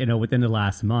that, within the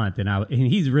last month, and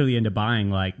he's really into buying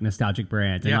like nostalgic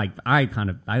brands, and like I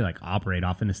operate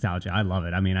off of nostalgia. I love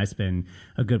it. I mean, I spend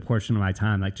a good portion of my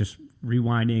time like just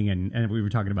rewinding, and we were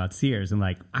talking about Sears, and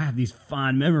like I have these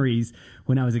fond memories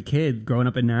when I was a kid growing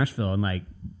up in Nashville, and like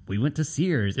we went to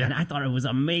Sears and I thought it was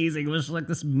amazing. It was like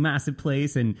this massive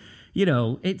place, and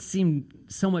it seemed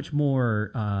so much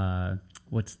more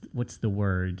what's the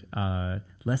word,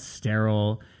 less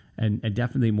sterile and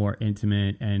definitely more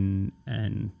intimate, and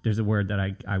there's a word that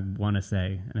I want to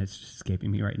say and it's just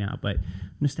escaping me right now, but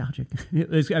nostalgic.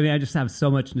 I just have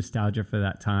so much nostalgia for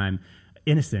that time.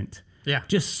 Innocent. Yeah.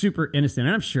 Just super innocent.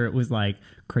 And I'm sure it was like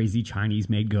crazy Chinese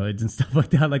made goods and stuff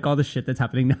like that. Like all the shit that's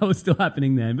happening now is still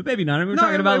happening then. But maybe not. I mean, we're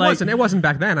talking about it wasn't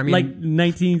back then. I mean, like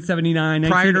 1979,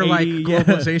 prior 1980, to like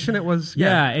globalization, it was.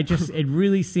 Yeah. It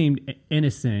really seemed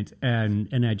innocent.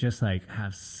 And I just like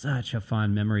have such a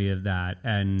fond memory of that.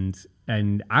 And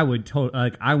I would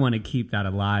I want to keep that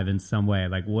alive in some way.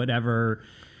 Like whatever.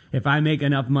 If I make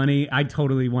enough money, I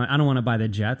don't want to buy the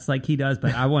jets like he does,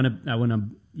 but I want to,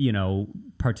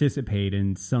 participate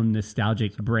in some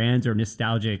nostalgic brands or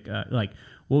nostalgic, like,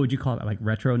 what would you call it? Like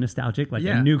retro nostalgic, like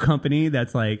a new company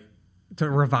that's like to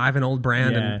revive an old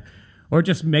brand, or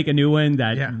just make a new one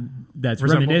that's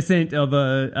reminiscent of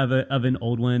an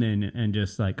old one, and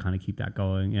just like kind of keep that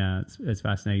going. Yeah, it's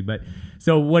fascinating. But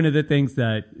so one of the things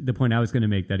the point I was going to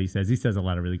make that he says a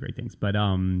lot of really great things, but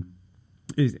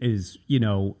is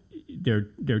there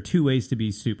are two ways to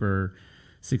be super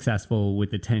successful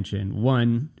with attention.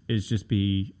 One is just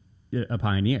be a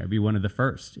pioneer, be one of the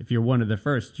first. If you're one of the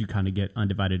first, you kind of get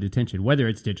undivided attention, whether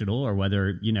it's digital or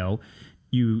whether you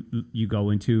go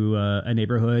into a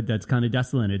neighborhood that's kind of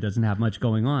desolate, it doesn't have much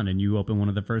going on, and you open one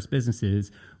of the first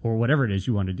businesses or whatever it is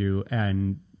you want to do,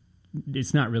 and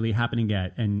it's not really happening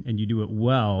yet, and you do it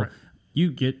well. Right. You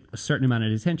get a certain amount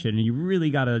of attention, and you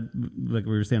really got to, like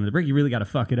we were saying on the break, you really got to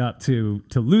fuck it up to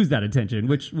lose that attention,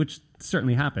 which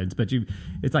certainly happens. But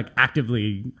it's like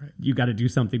actively, you got to do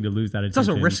something to lose that attention. It's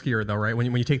also riskier, though, right?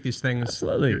 When you take these things,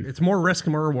 absolutely, it's more risk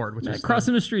and more reward. Which is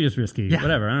crossing the street is risky. Yeah.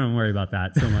 Whatever, I don't worry about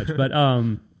that so much. But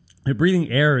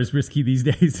breathing air is risky these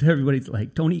days. Everybody's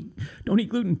like, don't eat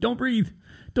gluten, don't breathe,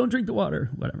 don't drink the water,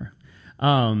 whatever.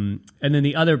 And then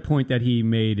the other point that he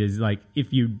made is like,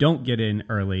 if you don't get in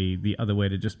early, the other way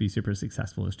to just be super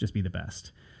successful is just be the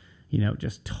best,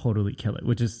 just totally kill it,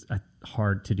 which is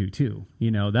hard to do too.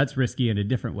 That's risky in a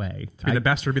different way. To be the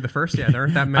best or be the first. Yeah. There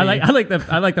aren't that many. I like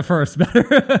the first better.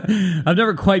 I've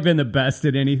never quite been the best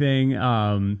at anything.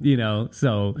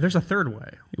 So there's a third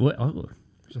way. What? Oh,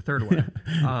 There's a third way.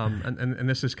 And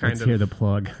this is kind let's of hear the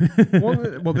plug.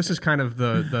 well, this is kind of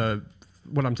the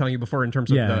what I'm telling you before in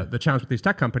terms of the challenge with these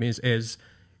tech companies is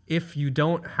if you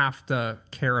don't have to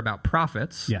care about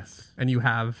profits, Yes. and you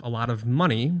have a lot of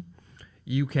money,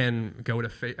 you can go to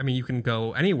you can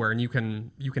go anywhere and you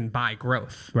can buy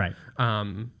growth. Right.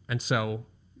 And so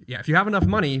if you have enough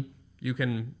money, you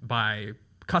can buy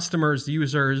customers,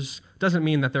 users. Doesn't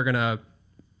mean that they're gonna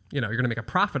you're gonna make a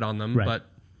profit on them, Right. but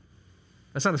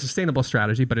that's not a sustainable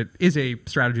strategy, but it is a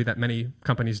strategy that many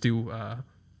companies do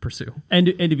pursue. And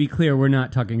to be clear, we're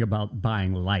not talking about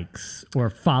buying likes or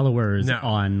followers No.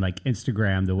 on like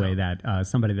Instagram the way that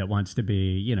somebody that wants to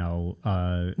be,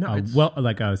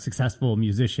 like a successful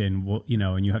musician,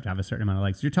 and you have to have a certain amount of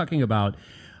likes. You're talking about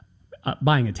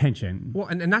buying attention. Well,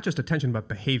 and not just attention, but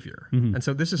behavior. And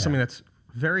so this is something that's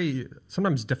very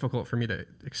sometimes difficult for me to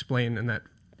explain in that.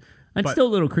 It's but still a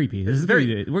little creepy. This is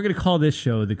very- we're going to call this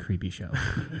show the Creepy Show.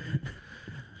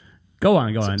 Go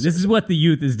on. This is what the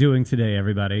youth is doing today,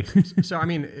 everybody. So, I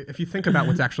mean, if you think about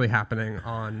what's actually happening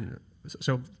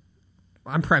so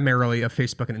I'm primarily a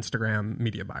Facebook and Instagram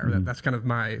media buyer. That's kind of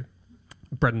my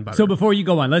bread and butter. So before you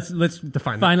go on, let's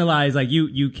Define that. finalize. Like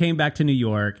you came back to New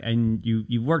York and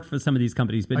you worked for some of these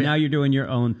companies, but now you're doing your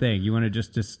own thing. You want to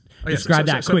just describe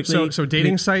that quickly? So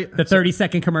dating site. The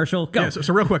 30-second commercial. Go. Yeah,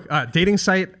 so real quick, dating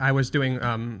site. I was doing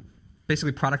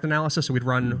basically product analysis. So we'd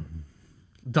run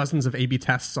dozens of A/B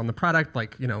tests on the product,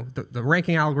 like the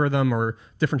ranking algorithm or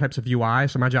different types of UI.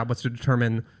 So my job was to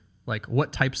determine like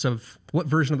what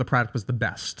version of the product was the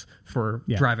best for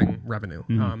driving revenue.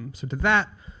 So did that.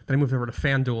 Then I moved over to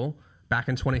FanDuel back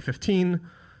in 2015,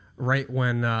 right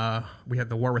when we had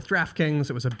the war with DraftKings.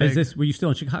 It was a big. Were you still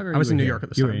in Chicago? Or I was in New here? York at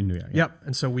the You time. were in New York. Yeah. Yep.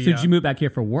 And so we. So did you move back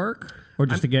here for work or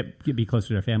just to be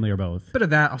closer to family or both? Bit of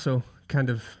that. Also,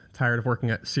 kind of tired of working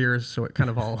at Sears, so it kind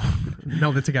of all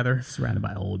melded together. Surrounded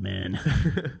by old men.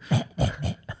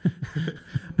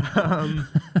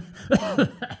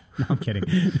 No, I'm kidding.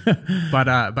 But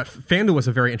FanDuel was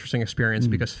a very interesting experience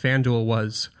because FanDuel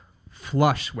was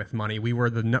flush with money. We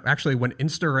were actually when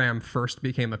Instagram first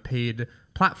became a paid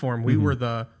platform, we were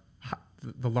the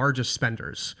largest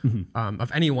spenders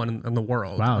of anyone in the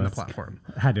world on the platform.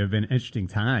 Had to have been an interesting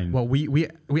time. Well, we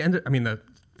ended. I mean, the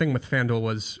thing with FanDuel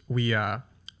was we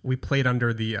played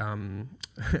under the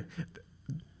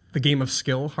the game of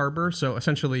skill harbor. So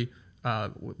essentially,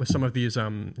 with some of these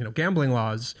gambling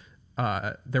laws,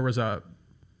 there was an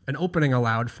opening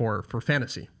allowed for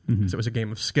fantasy. So it was a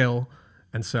game of skill,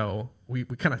 and so we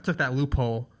kind of took that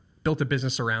loophole, built a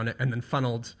business around it, and then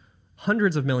funneled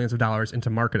hundreds of millions of dollars into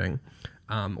marketing.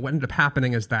 What ended up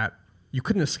happening is that you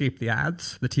couldn't escape the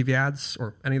ads, the TV ads,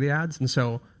 or any of the ads, and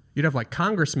so you'd have like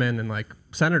congressmen and like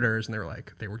senators, and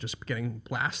they were just getting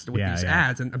blasted with these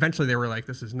ads, and eventually they were like,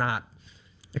 "This is not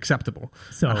acceptable."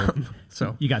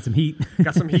 So you got some heat.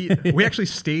 Got some heat. We actually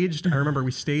staged. I remember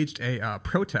we staged a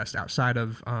protest outside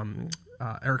of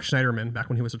Eric Schneiderman back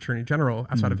when he was Attorney General,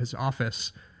 outside of his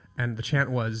office, and the chant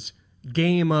was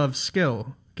 "Game of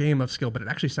skill, game of skill," but it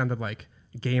actually sounded like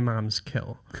 "Gay moms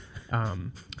kill."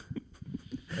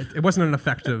 It wasn't an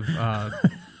effective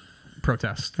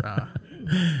protest.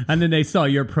 And then they saw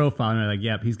your profile and they're like,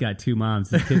 "Yep, he's got 2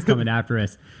 moms. This kid's coming after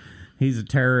us. He's a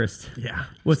terrorist." Yeah.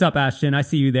 What's up, Ashton? I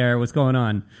see you there. What's going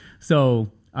on?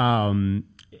 So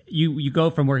you go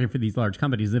from working for these large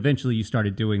companies. Eventually, you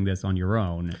started doing this on your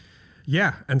own.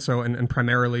 Yeah, and so and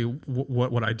primarily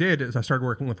what I did is I started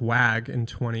working with WAG in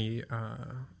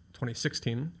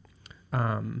 2016,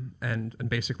 and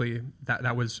basically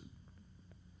that was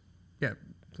that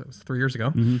was 3 years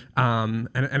ago, and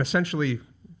essentially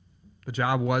the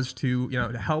job was to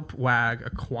help WAG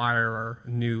acquire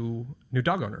new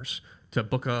dog owners to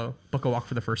book a walk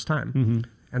for the first time,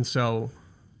 and so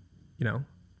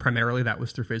primarily that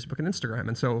was through Facebook and Instagram,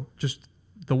 and so just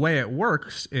the way it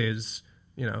works is.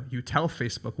 You tell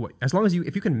Facebook as long as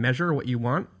if you can measure what you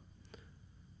want,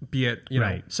 be it,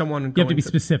 someone. You have to be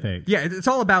specific. Yeah. It's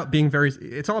all about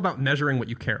it's all about measuring what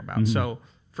you care about. So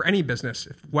for any business,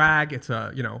 if WAG, it's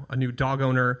a new dog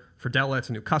owner. For Della, it's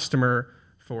a new customer.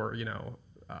 For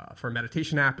a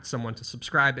meditation app, it's someone to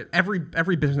subscribe.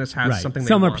 Every business has something.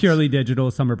 Some they are want. purely digital,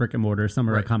 some are brick and mortar, some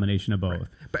are a combination of both. Right.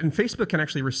 But Facebook can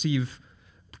actually receive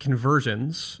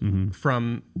conversions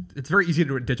from. It's very easy to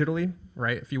do it digitally,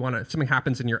 right? If something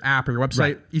happens in your app or your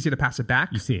website, easy to pass it back.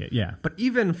 You see it, yeah. But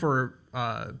even for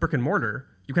brick and mortar,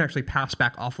 you can actually pass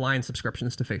back offline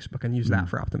subscriptions to Facebook and use that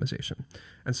for optimization.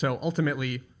 And so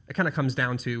ultimately, it kind of comes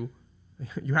down to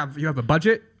you have a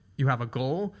budget, you have a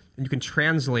goal, and you can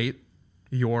translate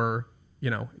your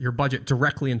budget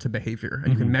directly into behavior,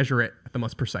 and you can measure it at the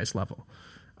most precise level.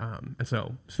 And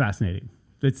so it's fascinating.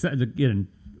 it's,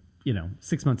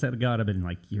 6 months ago, I'd have been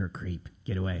like, you're a creep,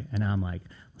 get away. And now I'm like,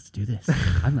 let's do this.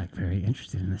 I'm like very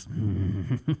interested in this.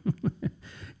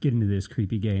 Get into this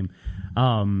creepy game.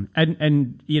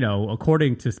 And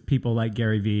according to people like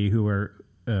Gary Vee, who are,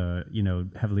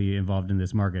 heavily involved in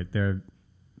this market, they're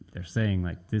saying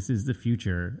like, this is the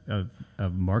future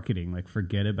of marketing. Like,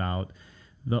 forget about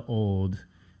the old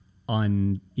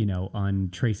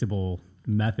untraceable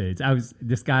methods.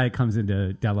 This guy comes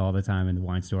into Della all the time in the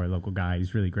wine store, a local guy.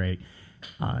 He's really great.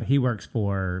 He works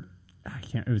for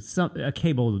a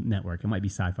cable network. It might be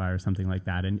Sci-Fi or something like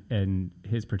that. And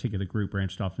his particular group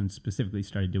branched off and specifically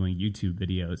started doing YouTube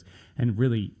videos and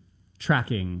really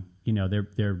tracking.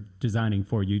 They're designing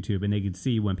for YouTube, and they can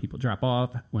see when people drop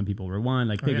off, when people rewind.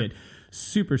 Like they get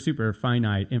super, super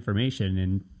finite information.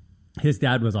 And his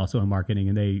dad was also in marketing,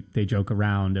 and they joke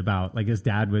around about like his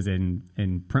dad was in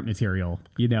print material,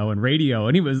 and radio.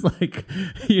 And he was like,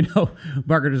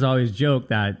 marketers always joke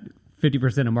that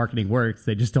 50% of marketing works.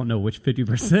 They just don't know which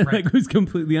 50%, like who's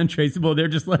completely untraceable. They're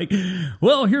just like,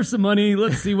 well, here's some money.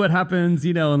 Let's see what happens,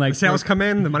 and like the sales come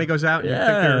in, the money goes out.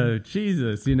 Yeah,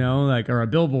 Jesus, or a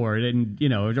billboard, and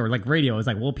or like radio. It's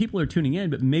like, well, people are tuning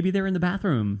in, but maybe they're in the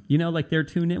bathroom, like they're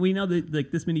tuning in. We know that like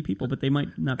this many people, but they might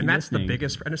not be. And that's listening. the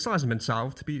biggest, and it still hasn't been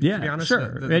solved. To be honest,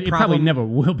 sure, the it probably never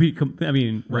will be.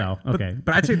 Well, okay,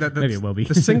 but I'd say that maybe it will be.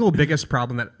 The single biggest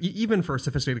problem that even for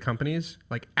sophisticated companies,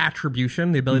 like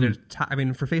attribution, the ability to tie,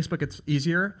 for Facebook, it's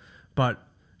easier, but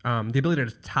the ability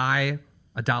to tie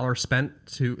a dollar spent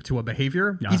to a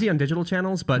behavior, easy on digital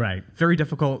channels, but very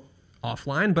difficult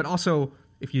offline. But also,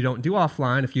 if you don't do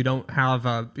offline, if you don't have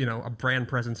a brand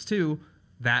presence too,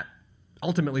 that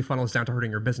ultimately funnels down to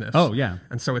hurting your business. Oh yeah,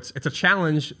 and so it's a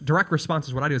challenge. Direct response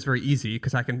is what I do. Is very easy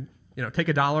because I can take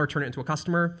a dollar, turn it into a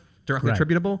customer, directly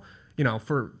attributable.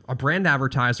 For a brand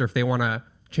advertiser, if they want to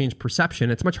change perception,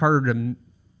 it's much harder to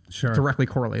directly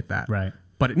correlate that. Right.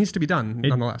 But it needs to be done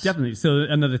nonetheless. Definitely. So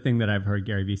another thing that I've heard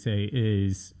Gary Vee say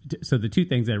is, so the two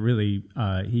things that really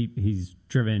he's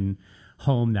driven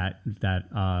home that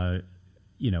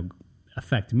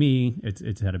affect me.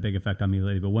 It's had a big effect on me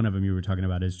lately. But one of them you were talking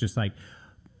about is just like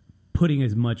putting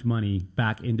as much money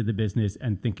back into the business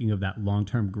and thinking of that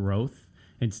long-term growth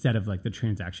instead of like the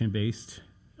transaction-based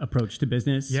approach to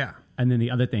business. Yeah. And then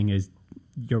the other thing is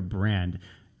your brand,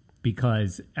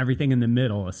 because everything in the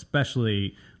middle,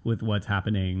 especially with what's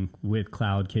happening with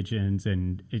cloud kitchens,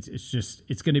 and it's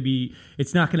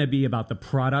not going to be about the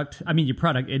product. I mean, your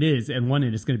product, it is, and one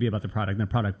end it's going to be about the product, and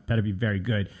the product better be very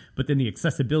good. But then the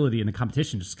accessibility and the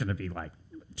competition is going to be like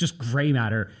just gray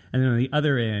matter. And then on the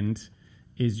other end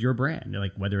is your brand,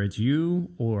 like whether it's you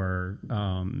or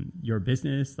your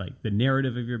business, like the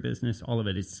narrative of your business, all of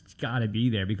it, it's got to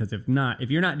be there, because if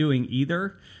you're not doing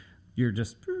either, you're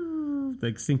just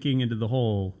like sinking into the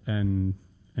hole and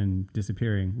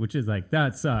disappearing, which is like,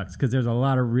 that sucks, because there's a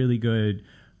lot of really good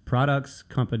products,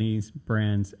 companies,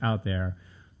 brands out there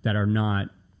that are not,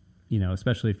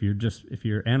 especially if you're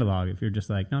analog, if you're just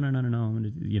like, no,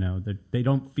 they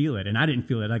don't feel it. And I didn't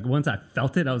feel it. Like once I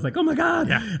felt it, I was like, oh my God,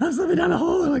 I'm slipping down the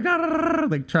hole. I'm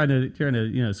like trying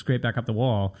to scrape back up the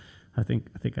wall. I think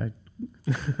I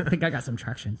got some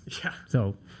traction. Yeah.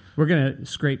 So we're going to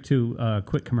scrape to a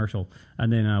quick commercial,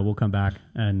 and then we'll come back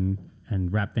and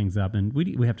wrap things up. And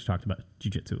we have to talk about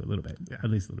jiu-jitsu a little bit, at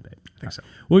least a little bit. I think so.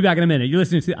 We'll be back in a minute. You're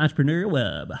listening to the Entrepreneurial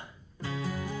Web.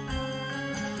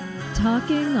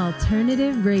 Talking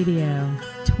Alternative Radio,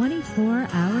 24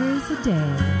 hours a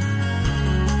day.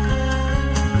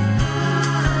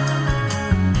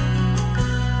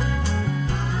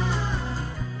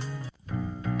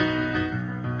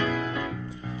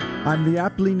 I'm the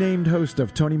aptly named host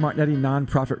of Tony Martignetti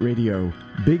Nonprofit Radio.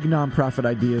 Big nonprofit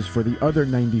ideas for the other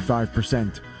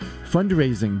 95%.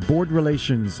 Fundraising, board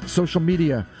relations, social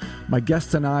media. My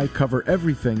guests and I cover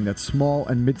everything that small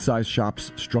and mid-sized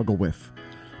shops struggle with.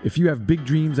 If you have big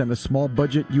dreams and a small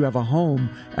budget, you have a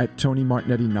home at Tony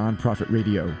Martignetti Nonprofit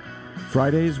Radio.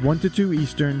 Fridays 1 to 2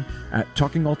 Eastern at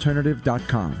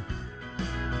talkingalternative.com.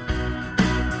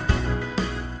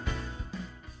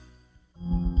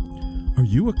 Are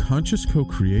you a conscious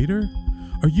co-creator?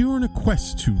 Are you on a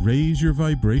quest to raise your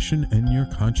vibration and your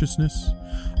consciousness?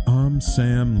 I'm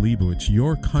Sam Leibowitz,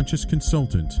 your conscious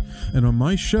consultant, and on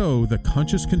my show, The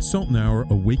Conscious Consultant Hour,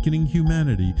 Awakening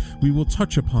Humanity, we will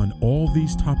touch upon all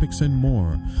these topics and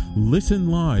more. Listen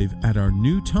live at our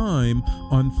new time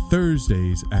on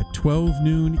Thursdays at 12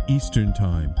 noon Eastern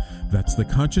Time. That's The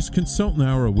Conscious Consultant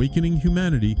Hour, Awakening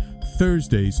Humanity,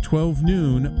 Thursdays 12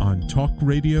 noon on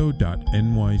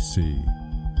talkradio.nyc.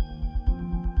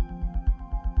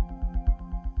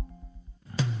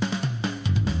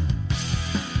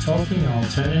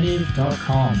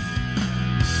 talkingalternative.com.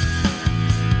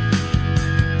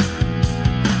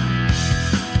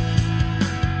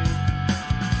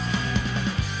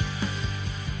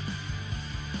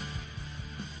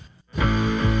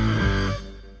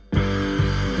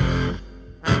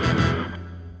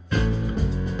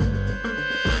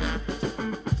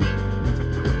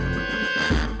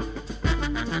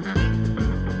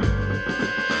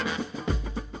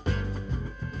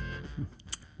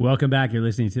 Welcome back. You're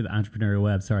listening to the Entrepreneurial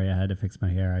Web. Sorry, I had to fix my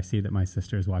hair. I see that my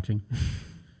sister is watching.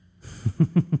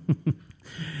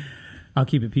 I'll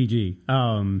keep it PG.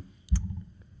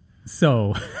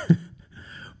 So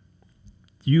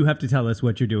you have to tell us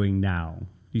what you're doing now.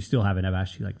 You still haven't. I've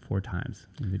asked you like 4 times.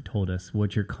 You've told us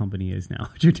what your company is now.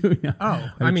 What you're doing now.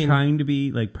 Oh, Are you trying to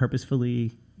be like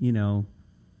purposefully,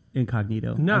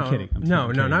 incognito? No, I'm kidding.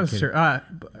 not necessarily.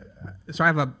 So I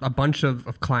have a bunch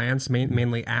of clients,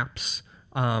 mainly apps.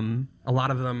 A lot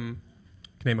of them,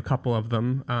 I can name a couple of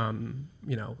them.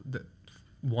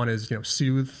 One is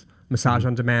Soothe, Massage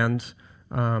on Demand.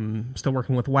 Still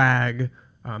working with WAG.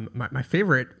 My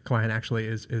favorite client actually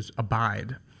is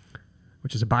Abide,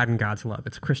 which is Abide in God's Love.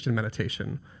 It's a Christian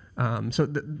meditation. So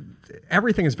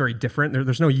everything is very different.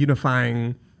 There's no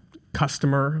unifying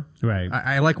customer. Right.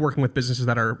 I like working with businesses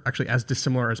that are actually as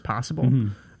dissimilar as possible.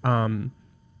 Mm-hmm.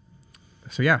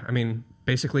 So yeah,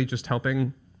 basically just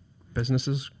helping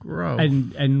businesses grow.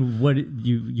 And what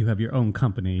you have your own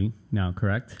company now,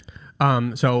 correct?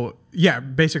 So yeah,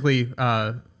 basically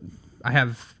I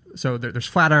have, there's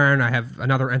Flatiron, I have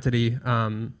another entity.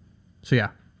 So yeah.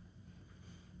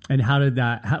 And how did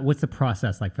that, what's the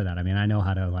process like for that? I know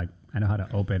how to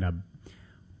open a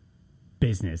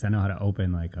business. I know how to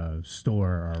open like a store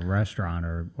or a restaurant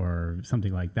or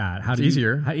something like that. It's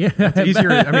easier. It's easier.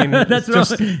 That's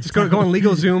just go on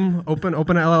LegalZoom, open an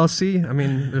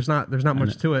LLC. There's not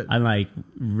much to it. I like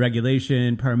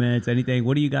regulation, permits, anything.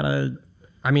 What do you gotta?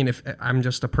 If I'm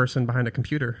just a person behind a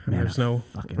computer, there's no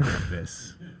fucking love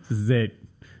this. This is it.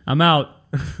 I'm out.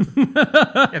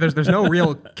 Yeah, there's no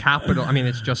real capital.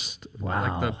 It's just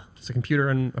wow. It's a computer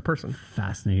and a person.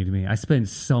 Fascinating to me. I spend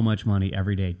so much money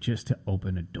every day just to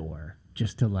open a door,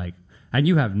 just to and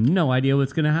you have no idea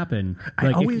what's going to happen.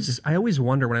 I always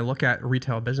wonder when I look at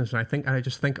retail business, and I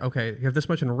just think, okay, you have this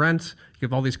much in rent, you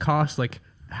have all these costs. Like,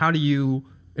 how do you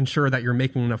ensure that you're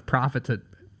making enough profit to,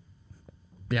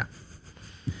 yeah.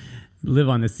 Live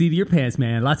on the seat of your pants,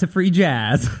 man. Lots of free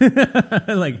jazz.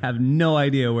 Have no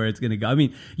idea where it's going to go.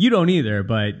 You don't either,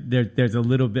 but there's a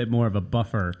little bit more of a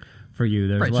buffer for you.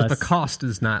 There's right, less, just the cost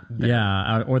is not there.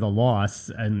 Yeah, or the loss,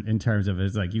 and in terms of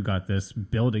it's like you got this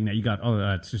building that you got.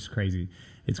 Oh, it's just crazy.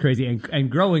 It's crazy.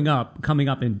 And coming up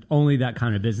in only that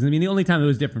kind of business. The only time it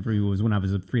was different for me was when I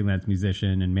was a freelance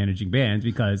musician and managing bands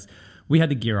because we had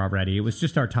the gear already. It was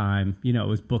just our time. It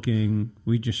was booking.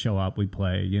 We just show up, we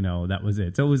play. That was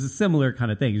it. So it was a similar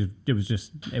kind of thing.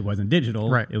 It wasn't digital.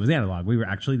 Right. It was analog. We were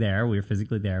actually there. We were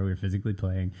physically there. We were physically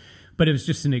playing. But it was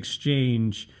just an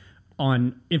exchange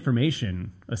on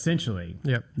information, essentially.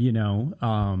 Yep.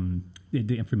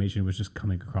 The information was just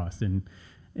coming across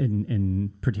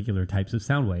in particular types of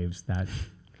sound waves that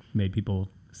made people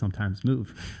sometimes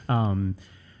move.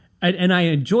 And I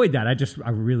enjoyed that. I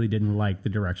really didn't like the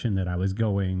direction that I was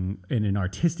going in an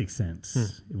artistic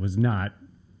sense. It was not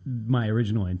my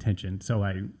original intention. So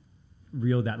I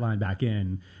reeled that line back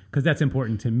in because that's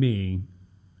important to me.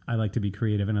 I like to be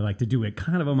creative and I like to do it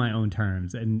kind of on my own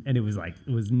terms. And it was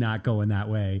not going that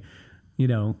way.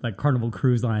 Like Carnival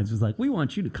Cruise Lines was like, we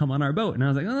want you to come on our boat. And I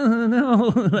was like, oh,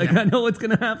 no. I know what's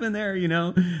going to happen there,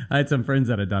 I had some friends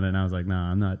that had done it and I was like, no,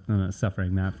 I'm not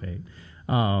suffering that fate.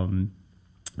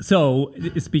 So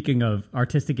speaking of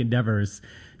artistic endeavors,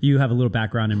 you have a little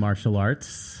background in martial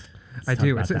arts. I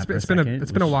do. It's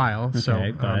been a while. Okay,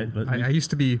 so but I used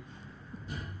to be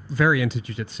very into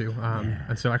jiu-jitsu.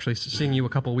 And so actually seeing you a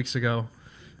couple of weeks ago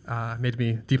made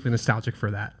me deeply nostalgic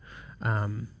for that.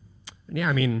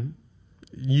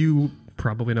 You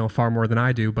probably know far more than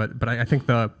I do, but I think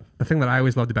the thing that I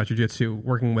always loved about jiu-jitsu,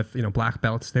 working with black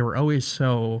belts, they were always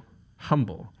so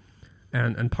humble.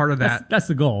 And part of that's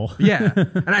the goal. Yeah.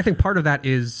 And I think part of that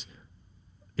is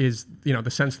the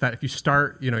sense that if you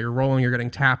start, you're rolling, you're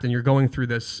getting tapped, and you're going through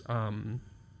this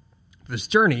this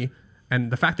journey,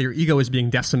 and the fact that your ego is being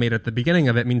decimated at the beginning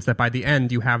of it means that by the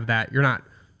end you have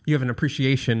you have an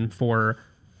appreciation for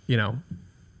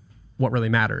what really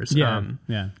matters. Yeah.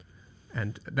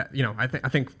 And that I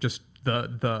think just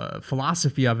the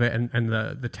philosophy of it and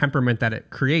the temperament that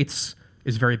it creates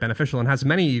is very beneficial and has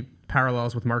many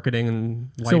parallels with marketing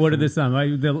and life. So what did this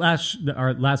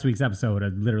our last week's episode, I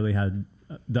literally had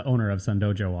the owner of Sun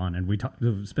Dojo on, and we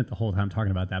spent the whole time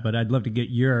talking about that. But I'd love to get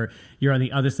you're on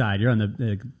the other side. You're on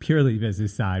the purely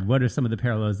business side. What are some of the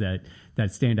parallels that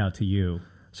stand out to you?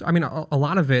 So, I mean, a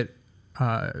lot of it,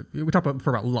 we talked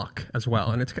about luck as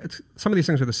well. And it's some of these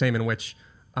things are the same in which,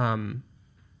 so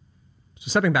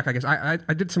stepping back, I guess, I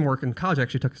did some work in college. I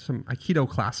actually took some Aikido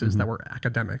classes that were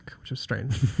academic, which is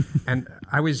strange. And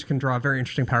I always can draw a very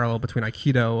interesting parallel between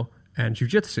Aikido and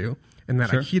Jiu-Jitsu, in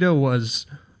that Aikido was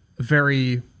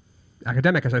very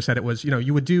academic. As I said, it was,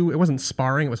 you would do, it wasn't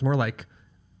sparring, it was more like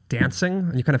dancing,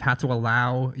 and you kind of had to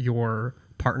allow your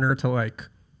partner to like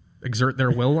exert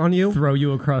their will on you, throw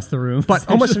you across the room, but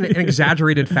almost in an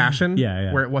exaggerated fashion,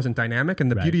 where it wasn't dynamic. And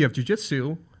the beauty of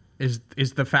jiu-jitsu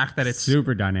is the fact that it's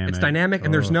super dynamic. It's dynamic,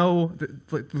 and there's no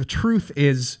the truth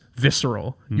is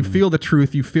visceral. You feel the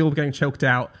truth. You feel getting choked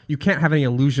out. You can't have any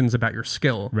illusions about your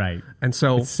skill, right? And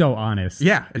so it's so honest.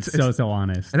 Yeah, it's so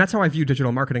honest. And that's how I view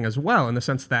digital marketing as well, in the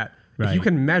sense that if you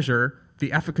can measure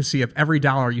the efficacy of every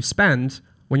dollar you spend,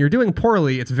 when you're doing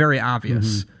poorly, it's very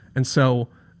obvious. And so,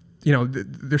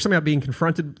 there's something about being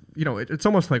confronted. It's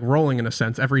almost like rolling in a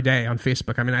sense every day on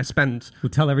Facebook. I mean, I spend.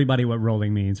 We'll tell everybody what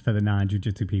rolling means for the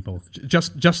non-jiu-jitsu people.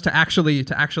 Just to actually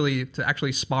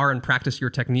spar and practice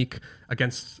your technique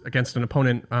against an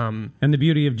opponent. And the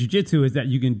beauty of jiu-jitsu is that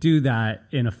you can do that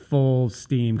in a full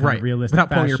steam, kind of realistic without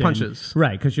pulling fashion. your punches.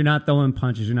 Right, because you're not throwing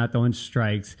punches, you're not throwing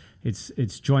strikes.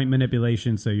 It's joint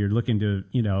manipulation, so you're looking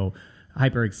to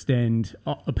hyperextend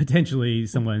potentially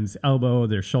someone's elbow,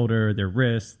 their shoulder, their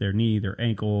wrist, their knee, their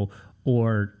ankle,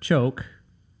 or choke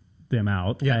them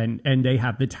out. Yeah. And they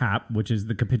have the tap, which is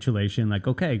the capitulation, like,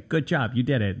 okay, good job, you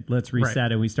did it. Let's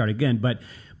reset and we start again.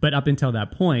 But up until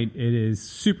that point, it is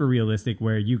super realistic,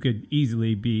 where you could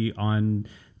easily be on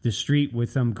the street with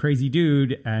some crazy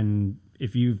dude, and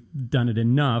if you've done it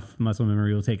enough, muscle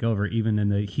memory will take over. Even in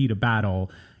the heat of battle,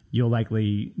 you'll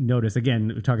likely notice,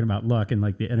 again, we're talking about luck and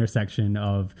like the intersection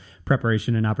of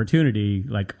preparation and opportunity.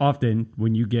 Like often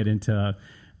when you get into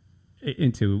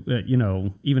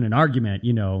even an argument,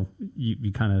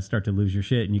 you kind of start to lose your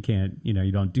shit, and you can't,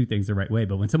 you don't do things the right way.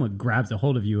 But when someone grabs a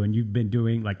hold of you, and you've been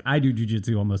doing, like I do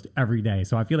jiu-jitsu almost every day.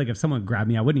 So I feel like if someone grabbed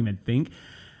me, I wouldn't even think.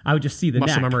 I would just see the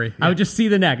muscle neck. memory. Yeah. I would just see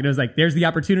the neck, and it was like, there's the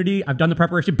opportunity. I've done the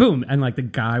preparation. Boom. And like the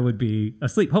guy would be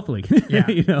asleep, hopefully. Yeah.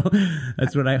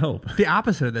 That's what I hope. The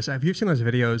opposite of this, have you seen those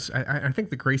videos? I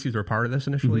think the Gracies were part of this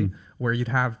initially, where you'd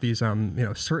have these,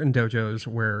 certain dojos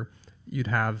where you'd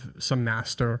have some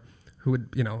master who would,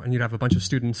 and you'd have a bunch of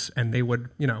students, and they would,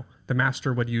 the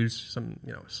master would use some,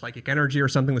 psychic energy or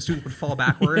something. The student would fall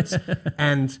backwards.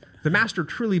 And the master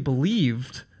truly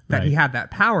believed that he had that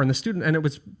power, and the student, and it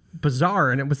was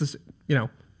bizarre, and it was this,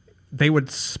 they would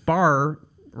spar,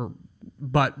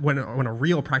 but when a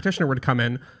real practitioner would come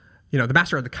in, the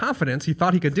master had the confidence, he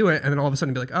thought he could do it, and then all of a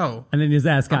sudden be like, oh, and then his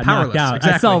ass got knocked out.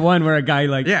 Exactly. I saw one where a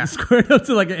guy squared up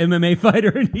to like an MMA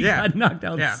fighter, and he got knocked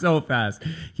out so fast.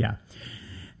 Yeah,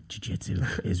 jiu-jitsu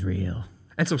is real.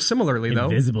 And so similarly,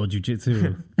 invisible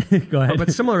jiu-jitsu. Go ahead.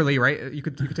 But similarly, right? You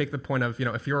could take the point of,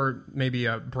 if you're maybe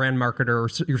a brand marketer,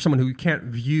 or you're someone who you can't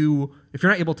view, if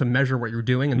you're not able to measure what you're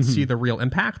doing and see the real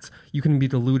impact, you can be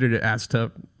deluded as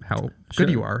to how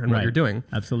good you are and what you're doing.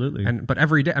 Absolutely. But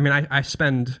every day, I mean, I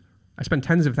spend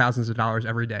tens of thousands of dollars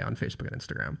every day on Facebook and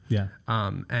Instagram. Yeah.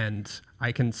 And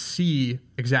I can see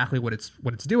exactly what it's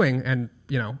doing, and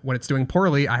when it's doing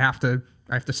poorly, I have to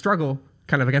struggle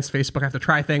kind of against Facebook. I have to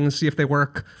try things, see if they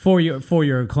work for your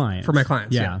clients. For my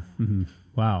clients, yeah. Mm-hmm.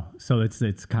 Wow. So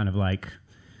it's kind of like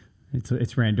it's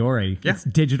Randori. Yeah. It's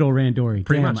digital Randori.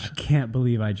 Pretty Damn, much. I can't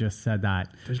believe I just said that.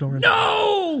 Digital Randori.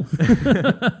 No.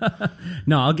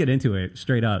 No, I'll get into it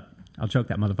straight up. I'll choke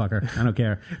that motherfucker. I don't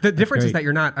care. The difference is that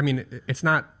you're not. I mean, it's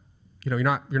not. You're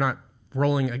not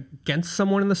rolling against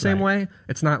someone in the same way.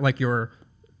 It's not like you're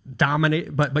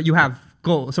dominate, but you have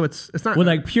goals. So it's not. Well,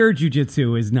 like pure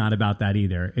jiu-jitsu is not about that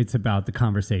either. It's about the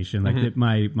conversation. Like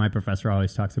my professor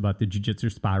always talks about the jiu-jitsu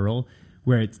spiral,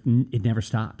 where it never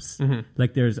stops.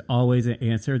 Like there's always an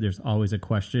answer. There's always a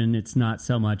question. It's not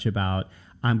so much about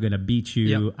I'm going to beat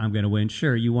you. I'm going to win.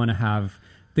 Sure, you want to have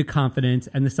the confidence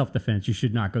and the self-defense. You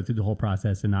should not go through the whole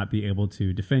process and not be able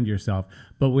to defend yourself.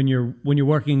 But when you're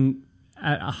working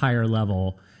at a higher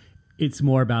level, it's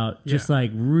more about just like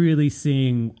really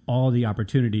seeing all the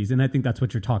opportunities. And I think that's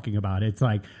what you're talking about. It's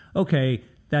like, okay,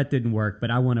 that didn't work, but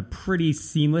I want to pretty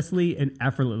seamlessly and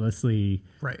effortlessly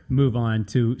move on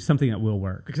to something that will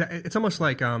work. Exactly. It's almost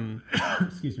like,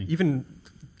 excuse me, even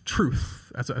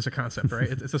truth as a concept, right?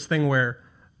 It's this thing where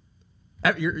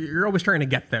you're always trying to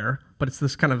get there, but it's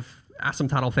this kind of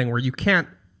asymptotal thing where you can't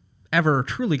ever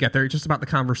truly get there. It's just about the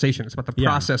conversation. It's about the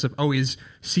process of always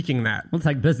seeking that. Well, it's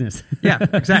like business. Yeah,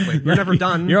 exactly. You're never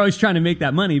done. You're always trying to make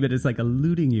that money, but it's like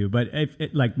eluding you. But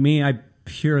like me, I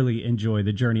purely enjoy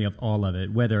the journey of all of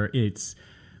it, whether it's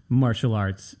martial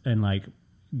arts and like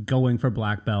going for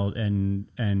black belt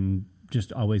and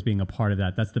just always being a part of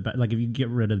that. That's the best. Like if you get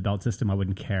rid of the belt system, I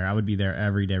wouldn't care. I would be there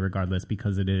every day regardless,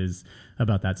 because it is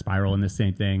about that spiral. And the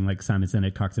same thing, like Simon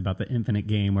Sinek talks about the infinite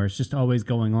game, where it's just always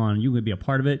going on. You can be a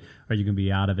part of it or you can be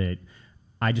out of it.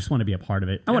 I just want to be a part of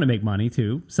it. I want to make money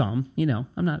too. I'm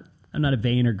not a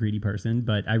vain or greedy person,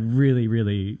 but I really,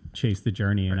 really chase the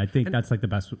journey. And I think that's like the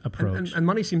best approach. And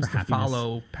money seems to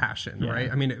follow passion, right?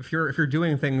 I mean, if you're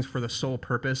doing things for the sole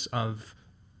purpose of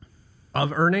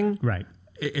earning, right,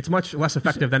 it's much less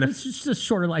effective than if it's just a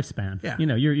shorter lifespan.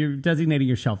 Yeah. You're designating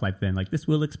your shelf life then. Like this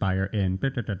will expire in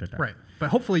right. But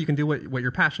hopefully you can do what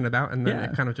you're passionate about, and then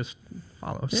it kind of just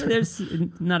follows. Yeah,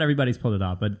 not everybody's pulled it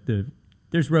off, but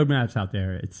there's roadmaps out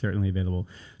there. It's certainly available.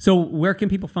 So where can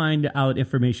people find out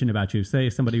information about you? Say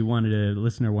if somebody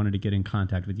listener wanted to get in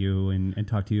contact with you and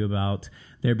talk to you about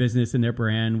their business and their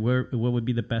brand, what would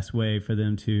be the best way for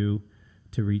them to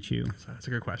reach you? So that's a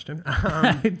good question.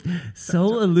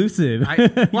 So elusive.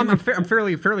 I'm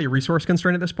fairly resource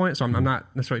constrained at this point, so I'm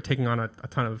not necessarily taking on a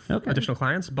ton of additional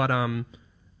clients. But I've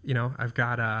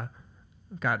got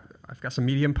some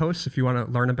Medium posts if you want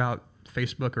to learn about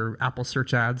Facebook or Apple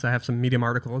search ads. I have some Medium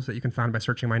articles that you can find by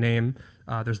searching my name.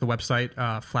 There's the website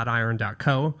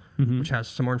flatiron.co, which has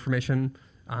some more information.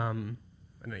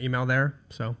 And an email there,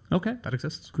 so that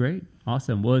exists. Great,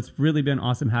 awesome. Well, it's really been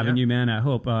awesome having you, man. I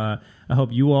hope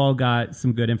you all got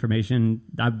some good information.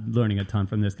 I'm learning a ton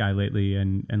from this guy lately,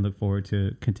 and look forward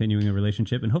to continuing a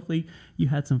relationship. And hopefully, you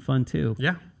had some fun too.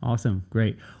 Yeah, awesome,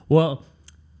 great. Well,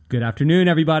 good afternoon,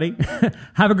 everybody.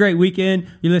 Have a great weekend.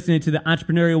 You're listening to the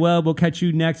Entrepreneurial Web. We'll catch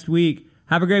you next week.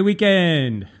 Have a great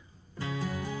weekend.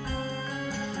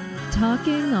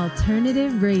 Talking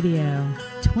Alternative Radio,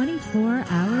 24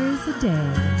 hours a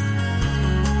day.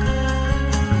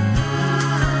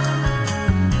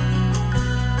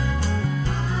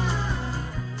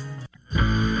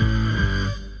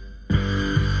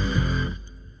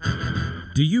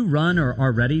 Do you run or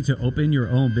are ready to open your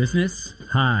own business?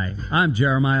 Hi, I'm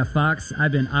Jeremiah Fox.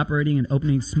 I've been operating and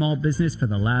opening small business for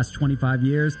the last 25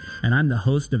 years, and I'm the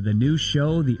host of the new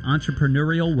show, The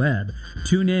Entrepreneurial Web.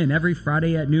 Tune in every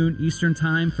Friday at noon Eastern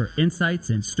Time for insights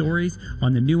and stories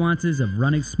on the nuances of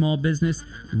running small business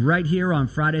right here on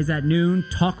Fridays at noon,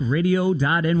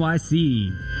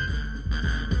 talkradio.nyc.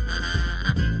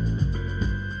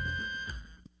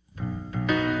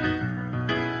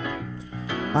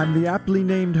 I'm the aptly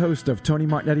named host of Tony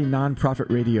Martignetti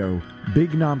Nonprofit Radio.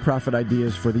 Big nonprofit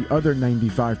ideas for the other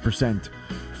 95%.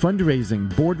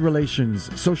 Fundraising, board relations,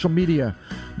 social media.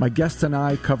 My guests and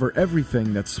I cover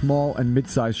everything that small and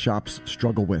mid-sized shops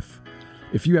struggle with.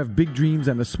 If you have big dreams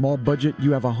and a small budget,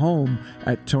 you have a home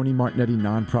at Tony Martignetti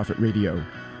Nonprofit Radio.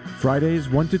 Fridays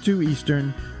 1 to 2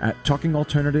 Eastern at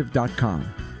talkingalternative.com.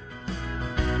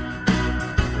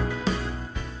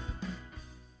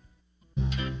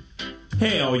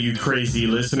 Hey, all you crazy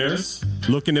listeners.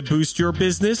 Looking to boost your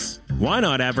business? Why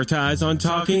not advertise on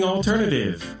Talking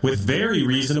Alternative with very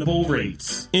reasonable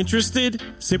rates? Interested?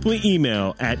 Simply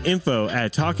email at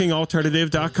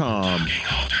info@talkingalternative.com. Talking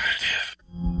Alternative.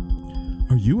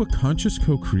 Are you a conscious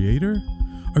co-creator?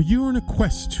 Are you on a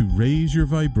quest to raise your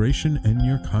vibration and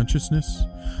your consciousness?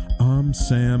 I'm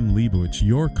Sam Leibowitz,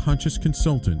 your conscious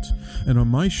consultant, and on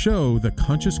my show, The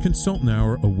Conscious Consultant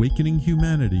Hour, Awakening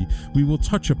Humanity, we will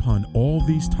touch upon all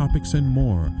these topics and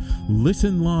more.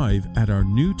 Listen live at our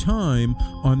new time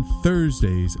on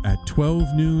Thursdays at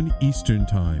 12 noon Eastern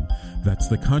Time. That's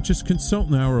The Conscious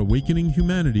Consultant Hour, Awakening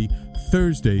Humanity,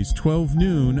 Thursdays 12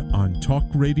 noon on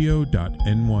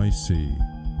talkradio.nyc.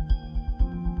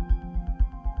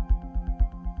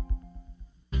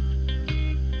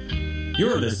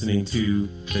 You're listening to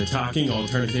the Talking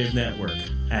Alternative Network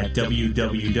at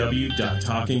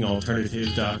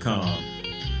www.talkingalternative.com.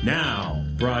 Now,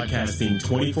 broadcasting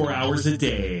 24 hours a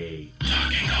day.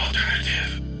 Talking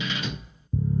Alternative.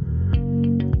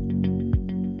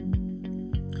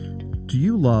 Do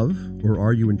you love or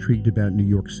are you intrigued about New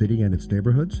York City and its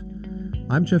neighborhoods?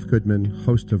 I'm Jeff Goodman,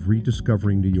 host of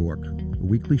Rediscovering New York, a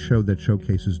weekly show that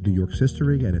showcases New York's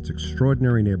history and its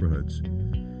extraordinary neighborhoods.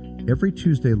 Every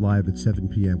Tuesday live at 7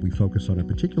 p.m., we focus on a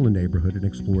particular neighborhood and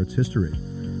explore its history,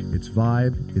 its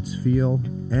vibe, its feel,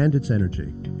 and its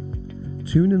energy.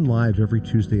 Tune in live every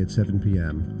Tuesday at 7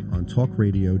 p.m. on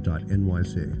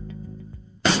talkradio.nyc.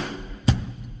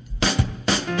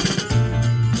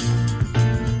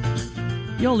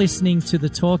 You're listening to the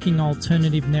Talking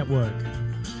Alternative Network.